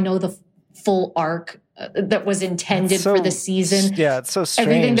 So I know the full arc that was intended for the season. Yeah, it's so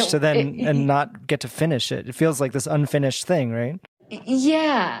strange to then and not get to finish it. It feels like this unfinished thing, right?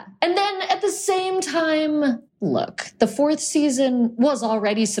 Yeah. And then at the same time, look, the 4th season was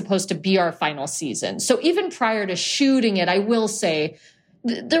already supposed to be our final season. So even prior to shooting it, I will say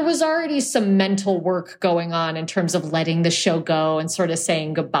there was already some mental work going on in terms of letting the show go and sort of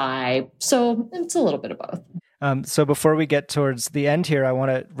saying goodbye. So it's a little bit of both. So before we get towards the end here, I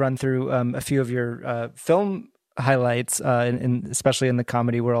want to run through a few of your film highlights, especially in the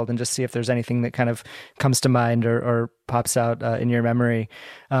comedy world, and just see if there's anything that kind of comes to mind or pops out in your memory.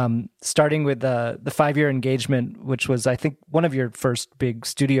 Starting with the 5-Year Engagement, which was, I think, one of your first big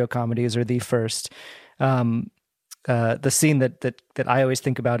studio comedies, or the first. The scene that I always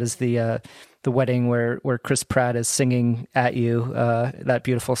think about is the wedding where Chris Pratt is singing at you that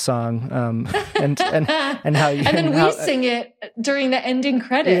beautiful song, and how you, and then we sing it during the ending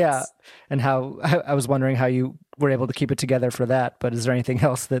credits. Yeah, and how I was wondering how you were able to keep it together for that. But is there anything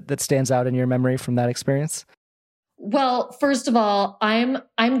else that stands out in your memory from that experience? Well, first of all,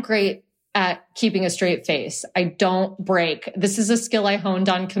 I'm great at keeping a straight face. I don't break. This is a skill I honed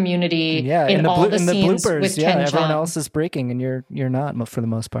on Community. Yeah, in all the scenes bloopers, with Ken everyone Jeong. else is breaking, and you're not for the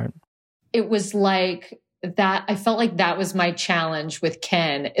most part. It was like that I felt like that was my challenge with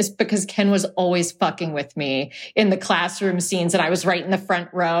Ken, is because Ken was always fucking with me in the classroom scenes and I was right in the front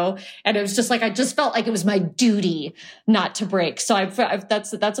row. And it was just like, I just felt like it was my duty not to break. So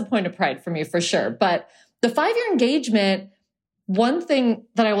that's a point of pride for me for sure. But the 5-year engagement, one thing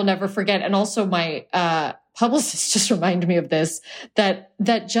that I will never forget, and also my publicist just reminded me of this, that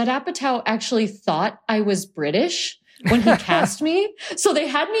Judd Apatow actually thought I was British when he cast me. So they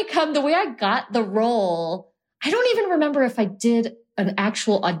had me come, the way I got the role, I don't even remember if I did an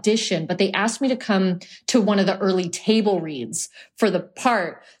actual audition, but they asked me to come to one of the early table reads for the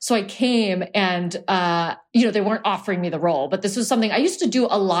part. So I came and, they weren't offering me the role, but this was something I used to do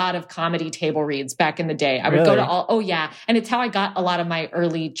a lot of comedy table reads back in the day. I would go to and it's how I got a lot of my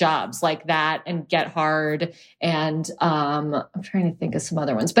early jobs like that and Get Hard. And, I'm trying to think of some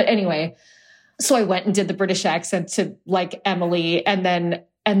other ones, but anyway, so I went and did the British accent to like Emily, and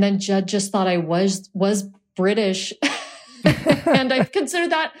then Judd just thought I was British. And I consider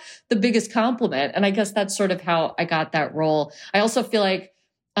that the biggest compliment. And I guess that's sort of how I got that role. I also feel like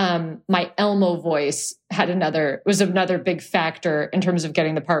my Elmo voice was another big factor in terms of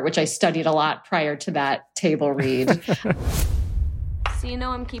getting the part, which I studied a lot prior to that table read. So you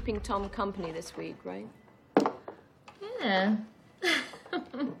know I'm keeping Tom company this week, right? Yeah.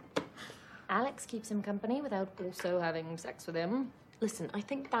 Alex keeps him company without also having sex with him. Listen, I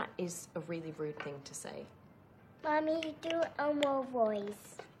think that is a really rude thing to say. Mommy, do Elmo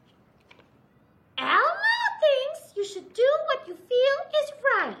voice. Elmo thinks you should do what you feel is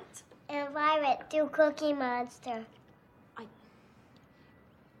right. And Violet, do Cookie Monster.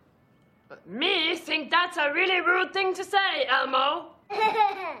 Me think that's a really rude thing to say, Elmo.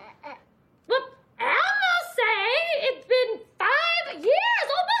 But Elmo say it's been 5 years,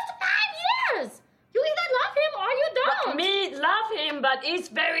 almost 5 years. You either love him or you don't. But me love him, but it's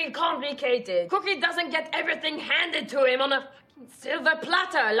very complicated. Cookie doesn't get everything handed to him on a fucking silver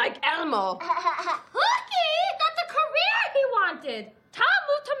platter like Elmo. Cookie got the career he wanted. Tom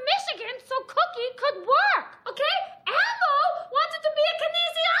moved to Michigan so Cookie could work, okay? Elmo wanted to be a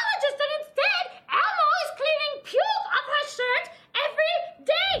kinesiologist, and instead, Elmo is cleaning puke off her shirt every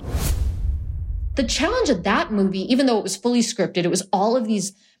day. The challenge of that movie, even though it was fully scripted, it was all of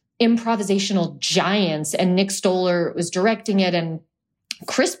these improvisational giants, and Nick Stoller was directing it, and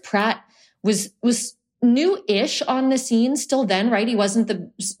Chris Pratt was new-ish on the scene still then, right? He wasn't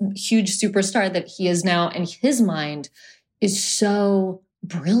the huge superstar that he is now, and his mind is so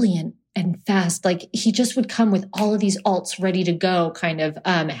brilliant and fast. Like, he just would come with all of these alts ready to go, kind of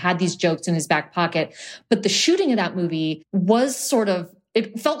had these jokes in his back pocket. But the shooting of that movie was sort of,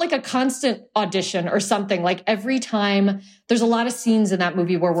 it felt like a constant audition or something. Like every time, there's a lot of scenes in that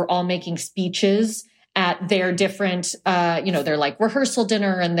movie where we're all making speeches at their different, their like rehearsal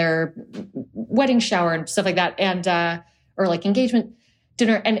dinner and their wedding shower and stuff like that. And, or like engagement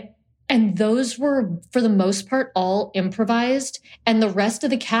dinner. And those were, for the most part, all improvised. And the rest of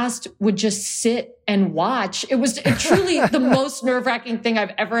the cast would just sit and watch. It was truly the most nerve-wracking thing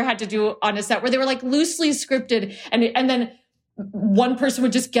I've ever had to do on a set, where they were like loosely scripted. And then one person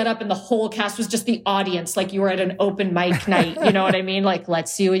would just get up and the whole cast was just the audience. Like you were at an open mic night. You know what I mean? Like,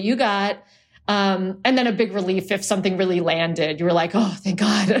 let's see what you got. And then a big relief if something really landed. You were like, oh, thank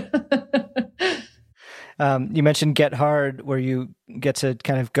God. You mentioned Get Hard, where you get to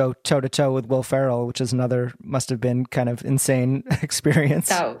kind of go toe-to-toe with Will Ferrell, which is must have been kind of insane experience.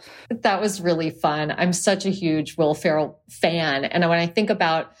 That was really fun. I'm such a huge Will Ferrell fan. And when I think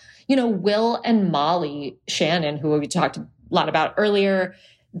about, Will and Molly Shannon, who we talked a lot about earlier,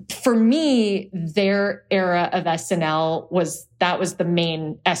 for me, their era of SNL was the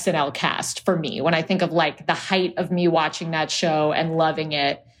main SNL cast for me. When I think of like the height of me watching that show and loving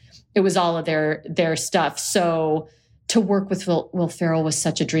it, it was all of their stuff. So to work with Will Ferrell was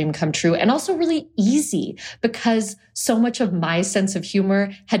such a dream come true, and also really easy because so much of my sense of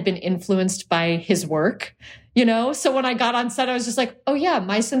humor had been influenced by his work, So when I got on set, I was just like, oh yeah,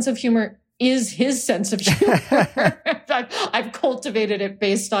 my sense of humor is his sense of humor. I've cultivated it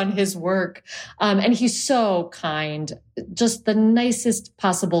based on his work. And he's so kind, just the nicest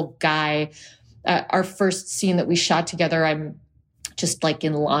possible guy. Our first scene that we shot together, I'm just like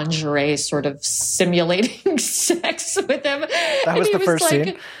in lingerie, sort of simulating sex with him. That was the first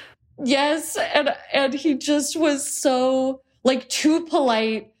scene? Yes. And he just was so like too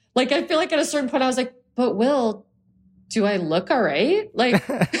polite. Like, I feel like at a certain point I was like, but Will, do I look all right? Like,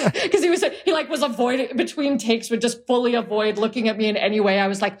 cause he was avoiding between takes, would just fully avoid looking at me in any way. I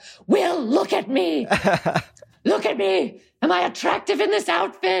was like, Will, look at me. Look at me. Am I attractive in this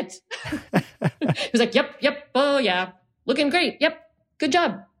outfit? He was like, yep. Oh yeah. Looking great. Yep. Good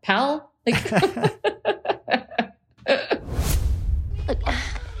job, pal. Like,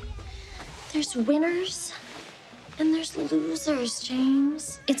 There's winners and there's losers,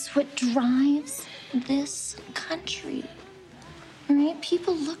 James. It's what drives this country. All right?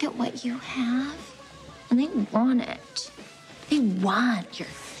 People look at what you have and they want it. They want your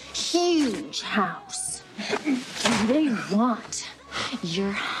huge house. And they want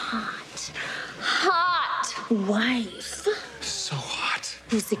your hot wife. So hot.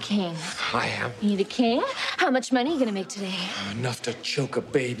 Who's the king? I am. You the king? How much money are you gonna make today? Enough to choke a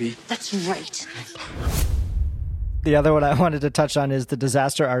baby. That's right. The other one I wanted to touch on is The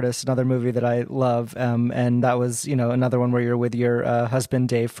Disaster Artist, another movie that I love. And that was, another one where you're with your husband,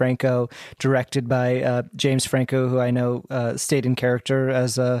 Dave Franco, directed by James Franco, who I know stayed in character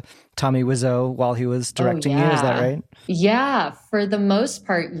as Tommy Wiseau while he was directing you. Is that right? Yeah, for the most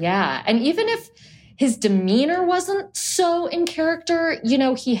part, yeah. And even if his demeanor wasn't so in character,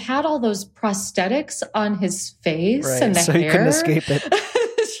 he had all those prosthetics on his face and the so hair. He couldn't escape it.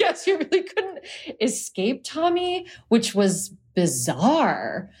 Yes, you really couldn't escape Tommy, which was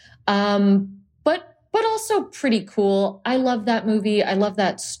bizarre, but also pretty cool. I love that movie. I love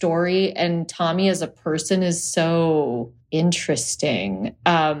that story. And Tommy as a person is so interesting.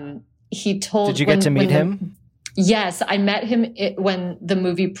 Did you get to meet him? Yes, I met him when the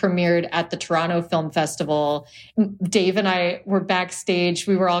movie premiered at the Toronto Film Festival. Dave and I were backstage.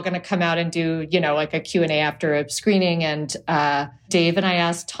 We were all going to come out and do, like a Q&A after a screening. And Dave and I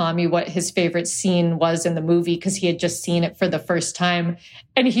asked Tommy what his favorite scene was in the movie because he had just seen it for the first time.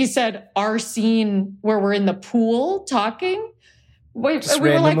 And he said, our scene where we're in the pool talking. Just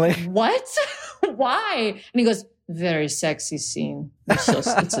we randomly? were like, what? Why? And he goes, very sexy scene. It's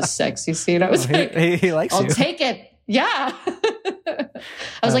a sexy scene. I was like, he likes I'll you. take it. Yeah. I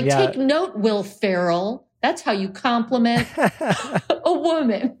was like, take note, Will Ferrell. That's how you compliment a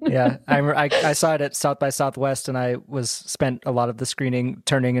woman. Yeah. I saw it at South by Southwest, and I spent a lot of the screening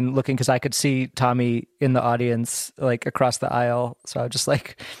turning and looking because I could see Tommy in the audience, like across the aisle. So I would just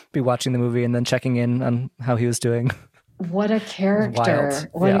be watching the movie and then checking in on how he was doing. What a character.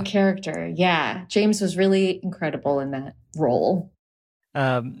 What a character. Yeah. James was really incredible in that role.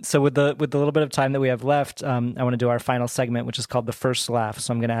 So with the little bit of time that we have left, I want to do our final segment, which is called The First Laugh.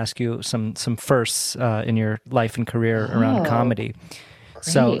 So I'm going to ask you some firsts in your life and career around comedy. Great.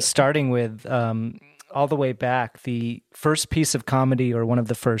 So starting with all the way back, the first piece of comedy or one of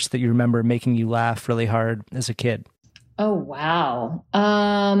the first that you remember making you laugh really hard as a kid. Oh, wow.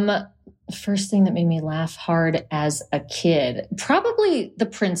 First thing that made me laugh hard as a kid, probably The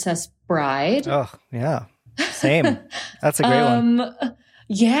Princess Bride. Oh, yeah. Same. That's a great one.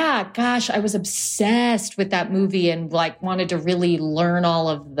 Yeah, gosh, I was obsessed with that movie and wanted to really learn all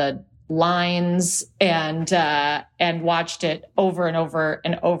of the lines and watched it over and over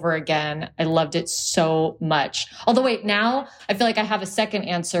and over again. I loved it so much. Although wait, now I feel like I have a second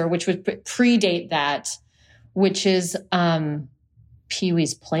answer, which would predate that, which is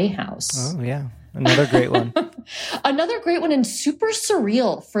Pee-wee's Playhouse. Oh, yeah. Another great one. Another great one and super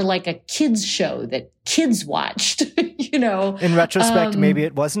surreal for a kids show that kids watched, In retrospect, maybe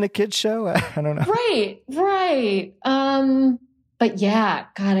it wasn't a kids show. I don't know. Right. But yeah,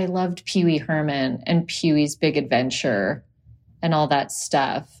 God, I loved Pee-wee Herman and Pee-wee's Big Adventure and all that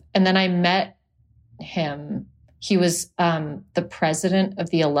stuff. And then I met him. He was the president of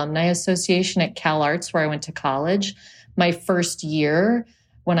the Alumni Association at Cal Arts, where I went to college. My first year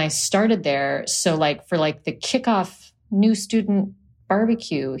when I started there. So for the kickoff new student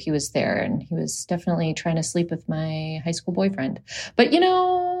barbecue, he was there and he was definitely trying to sleep with my high school boyfriend. But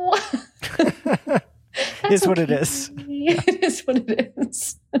it's what it is. It is what it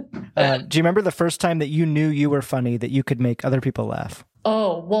is. Do you remember the first time that you knew you were funny, that you could make other people laugh?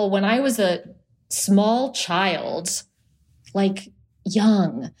 Oh, well, when I was a small child,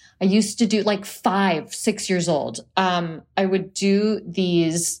 young, I used to do 5, 6 years old. I would do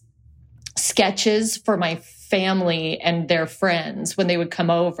these sketches for my family and their friends when they would come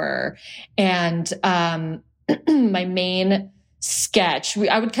over. And my main sketch,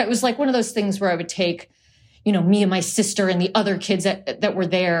 it was one of those things where I would take, me and my sister and the other kids that were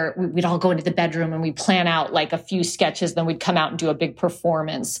there, we'd all go into the bedroom and we'd plan out a few sketches. Then we'd come out and do a big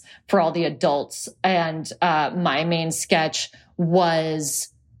performance for all the adults. And my main sketch was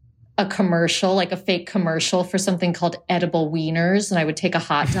a commercial, a fake commercial for something called Edible Wieners. And I would take a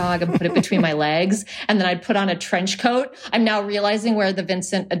hot dog and put it between my legs. And then I'd put on a trench coat. I'm now realizing where the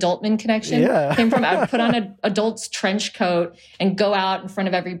Vincent Adultman connection came from. I would put on an adult's trench coat and go out in front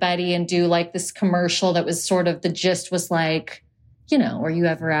of everybody and do this commercial that was sort of, the gist was were you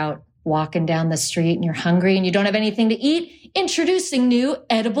ever out walking down the street and you're hungry and you don't have anything to eat, introducing new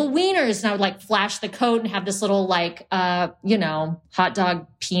edible wieners. And I would like flash the coat and have this little like, hot dog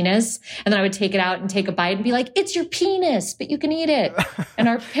penis. And then I would take it out and take a bite and be like, it's your penis, but you can eat it. And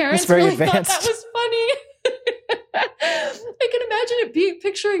our parents really advanced. thought that was funny. I can imagine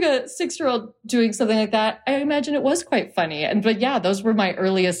picturing a 6-year-old doing something like that. I imagine it was quite funny. But yeah, those were my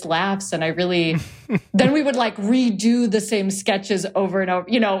earliest laughs. And I really, then we would like redo the same sketches over and over.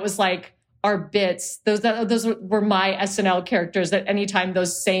 It was like our bits. Those were my SNL characters that anytime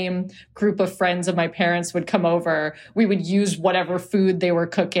those same group of friends of my parents would come over, we would use whatever food they were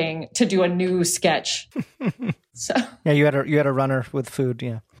cooking to do a new sketch. So yeah, you had a runner with food.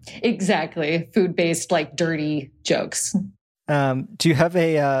 Yeah. Exactly. Food-based, like dirty jokes. Do you have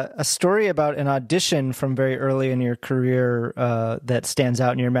a story about an audition from very early in your career that stands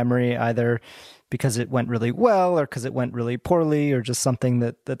out in your memory, either because it went really well or because it went really poorly, or just something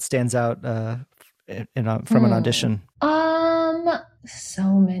that stands out from an audition? So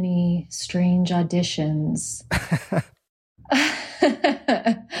many strange auditions.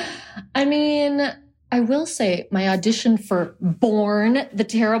 I mean, I will say my audition for Born, the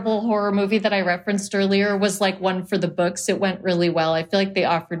terrible horror movie that I referenced earlier, was like one for the books. It went really well. I feel like they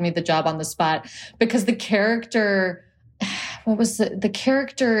offered me the job on the spot because the character, the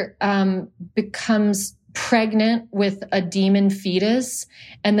character becomes pregnant with a demon fetus,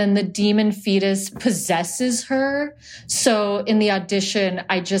 and then the demon fetus possesses her. So in the audition,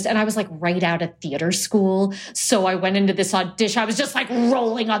 I was like right out of theater school. So I went into this audition. I was just like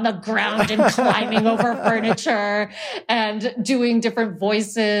rolling on the ground and climbing over furniture and doing different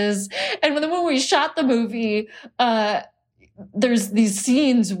voices. And when we shot the movie, there's these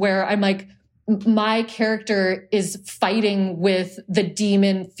scenes where I'm like, my character is fighting with the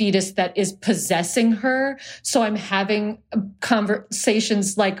demon fetus that is possessing her. So I'm having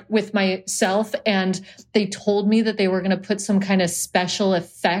conversations like with myself, and they told me that they were going to put some kind of special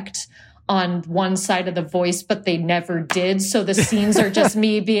effect on one side of the voice, but they never did. So the scenes are just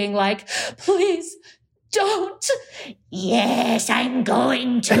me being like, please don't. Yes, I'm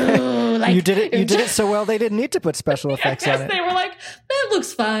going to. Like, you did it so well they didn't need to put special effects on it. They were like, that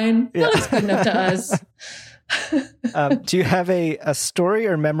looks fine. Yeah. That looks good enough to us. Do you have a story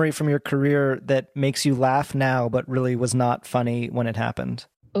or memory from your career that makes you laugh now, but really was not funny when it happened?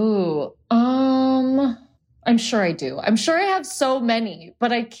 Ooh, I'm sure I do. I'm sure I have so many,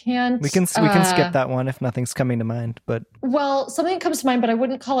 but I can't. We can skip that one if nothing's coming to mind. But well, something comes to mind, but I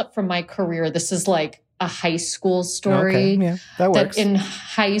wouldn't call it from my career. This is like a high school story. Okay, yeah, that works. In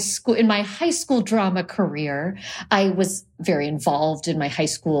my high school drama career, I was very involved in my high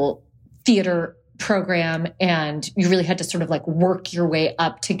school theater program, and you really had to sort of like work your way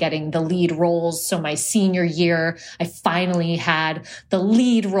up to getting the lead roles. So my senior year, I finally had the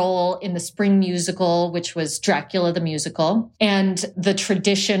lead role in the spring musical, which was Dracula the Musical. And the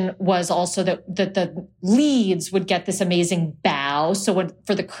tradition was also that the leads would get this amazing bow. So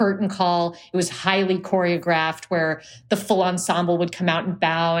for the curtain call, it was highly choreographed where the full ensemble would come out and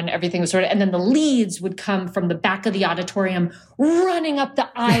bow and everything was and then the leads would come from the back of the auditorium running up the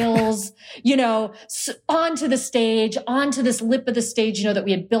aisles, onto the stage, onto this lip of the stage, that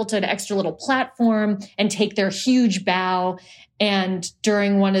we had built an extra little platform, and take their huge bow. And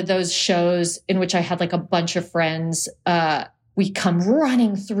during one of those shows in which I had like a bunch of friends, we come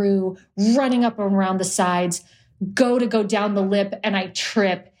running up around the sides, go down the lip, and I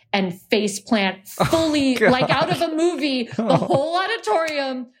trip and face plant fully, like out of a movie. The whole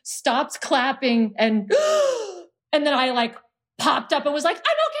auditorium stops clapping, and then I like popped up and was like,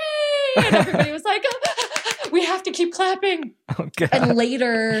 I'm okay. And everybody was like, we have to keep clapping. Oh, God. And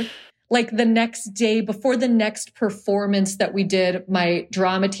later, like the next day before the next performance that we did, my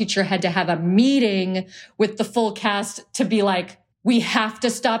drama teacher had to have a meeting with the full cast to be like, we have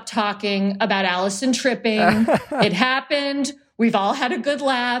to stop talking about Alison tripping. It happened. We've all had a good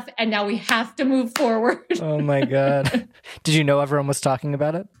laugh, and now we have to move forward. Oh, my God. Did you know everyone was talking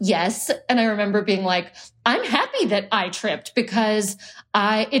about it? Yes. And I remember being like, I'm happy that I tripped because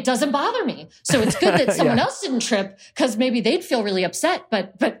it doesn't bother me. So it's good that someone else didn't trip because maybe they'd feel really upset,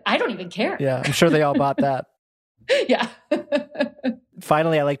 but I don't even care. Yeah, I'm sure they all bought that. Yeah.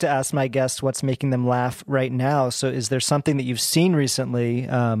 Finally, I like to ask my guests what's making them laugh right now. So is there something that you've seen recently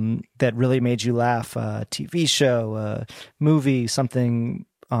that really made you laugh? A TV show, a movie, something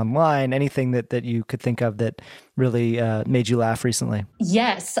online, anything that you could think of that really made you laugh recently?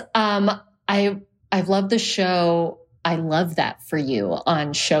 Yes. I've loved the show I Love That For You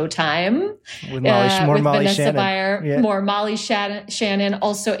on Showtime. With Molly Vanessa Shannon. Bayer, Yeah. more Molly Shannon,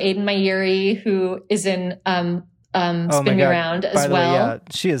 also Aidan Mayeri, who is in Spin Me Around as well. Yeah,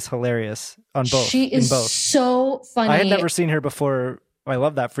 she is hilarious on both. She is so funny. I had never seen her before. I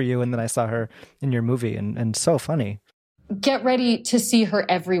Love That For You, and then I saw her in your movie, and so funny. Get ready to see her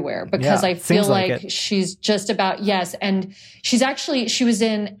everywhere because I feel like she's just about, yes. And she was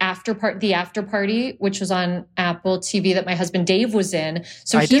in The After Party, which was on Apple TV that my husband Dave was in.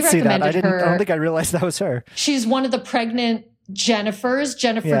 So I he did see that. recommended I don't think I realized that was her. She's one of the pregnant Jennifers.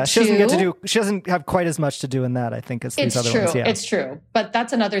 Jennifer, yeah, she doesn't have quite as much to do in that, I think, as these other ones. Yeah. It's true. But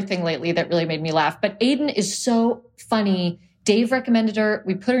that's another thing lately that really made me laugh. But Aiden is so funny. Dave recommended her.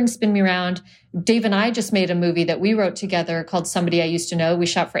 We put her in Spin Me Around. Dave and I just made a movie that we wrote together called Somebody I Used to Know. We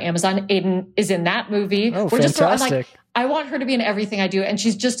shot for Amazon. Aiden is in that movie. Oh, fantastic. I want her to be in everything I do. And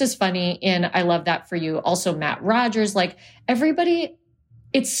she's just as funny in I Love That For You. Also, Matt Rogers. Like, everybody,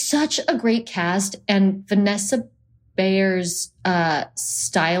 it's such a great cast. And Vanessa Bayer's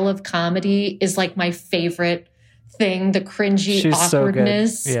style of comedy is like my favorite thing. The cringy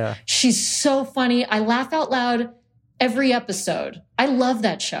awkwardness. So good. Yeah. She's so funny. I laugh out loud every episode. I love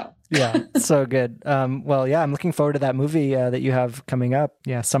that show. Yeah, so good. Well, yeah, I'm looking forward to that movie that you have coming up.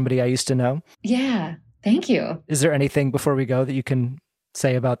 Yeah, Somebody I Used to Know. Yeah, thank you. Is there anything before we go that you can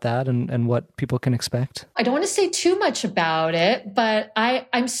say about that and what people can expect? I don't want to say too much about it, but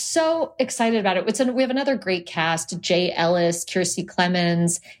I'm so excited about it. We have another great cast: Jay Ellis, Kiersey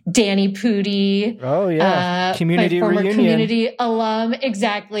Clemens, Danny Pudi. Oh yeah, Community my former reunion. Community alum.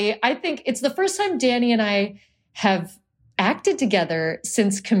 Exactly. I think it's the first time Danny and I have acted together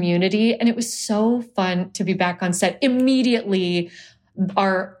since Community, and it was so fun to be back on set. Immediately,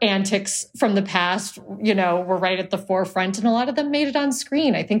 our antics from the past, were right at the forefront, and a lot of them made it on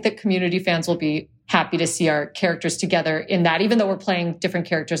screen. I think that Community fans will be happy to see our characters together in that, even though we're playing different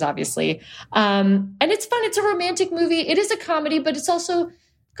characters, obviously. And it's fun. It's a romantic movie. It is a comedy, but it's also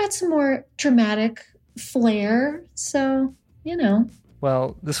got some more dramatic flair. So,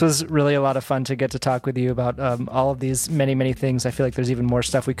 Well, this was really a lot of fun to get to talk with you about all of these many, many things. I feel like there's even more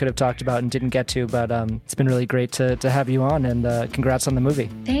stuff we could have talked about and didn't get to, but it's been really great to have you on, and congrats on the movie.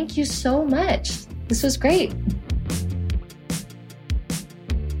 Thank you so much. This was great.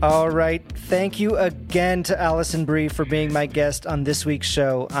 All right. Thank you again to Alison Brie for being my guest on this week's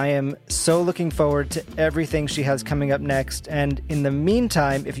show. I am so looking forward to everything she has coming up next. And in the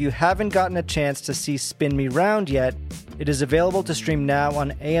meantime, if you haven't gotten a chance to see Spin Me Round yet, it is available to stream now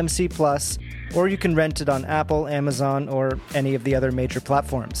on AMC Plus, or you can rent it on Apple, Amazon, or any of the other major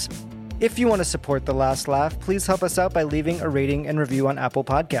platforms. If you want to support The Last Laugh, please help us out by leaving a rating and review on Apple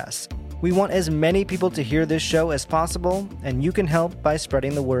Podcasts. We want as many people to hear this show as possible, and you can help by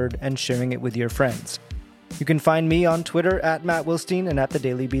spreading the word and sharing it with your friends. You can find me on Twitter at Matt Wilstein and at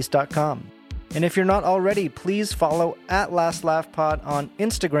thedailybeast.com. And if you're not already, please follow at Last Laugh Pod on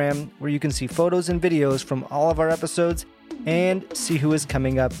Instagram, where you can see photos and videos from all of our episodes and see who is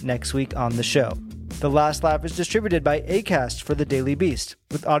coming up next week on the show. The Last Laugh is distributed by Acast for The Daily Beast,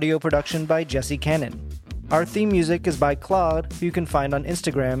 with audio production by Jesse Cannon. Our theme music is by Claude, who you can find on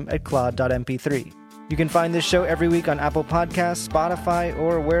Instagram at claude.mp3. You can find this show every week on Apple Podcasts, Spotify,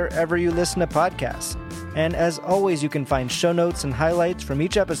 or wherever you listen to podcasts. And as always, you can find show notes and highlights from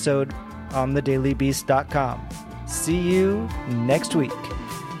each episode on thedailybeast.com. See you next week.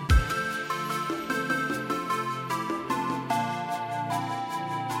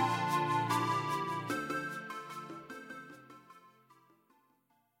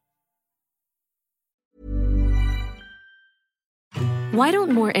 Why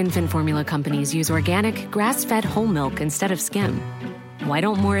don't more infant formula companies use organic, grass-fed whole milk instead of skim? Why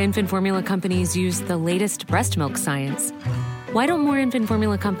don't more infant formula companies use the latest breast milk science? Why don't more infant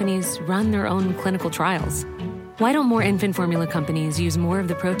formula companies run their own clinical trials? Why don't more infant formula companies use more of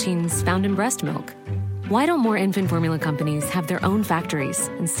the proteins found in breast milk? Why don't more infant formula companies have their own factories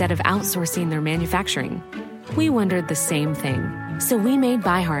instead of outsourcing their manufacturing? We wondered the same thing. So we made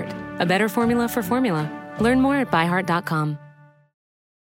ByHeart, a better formula for formula. Learn more at byheart.com.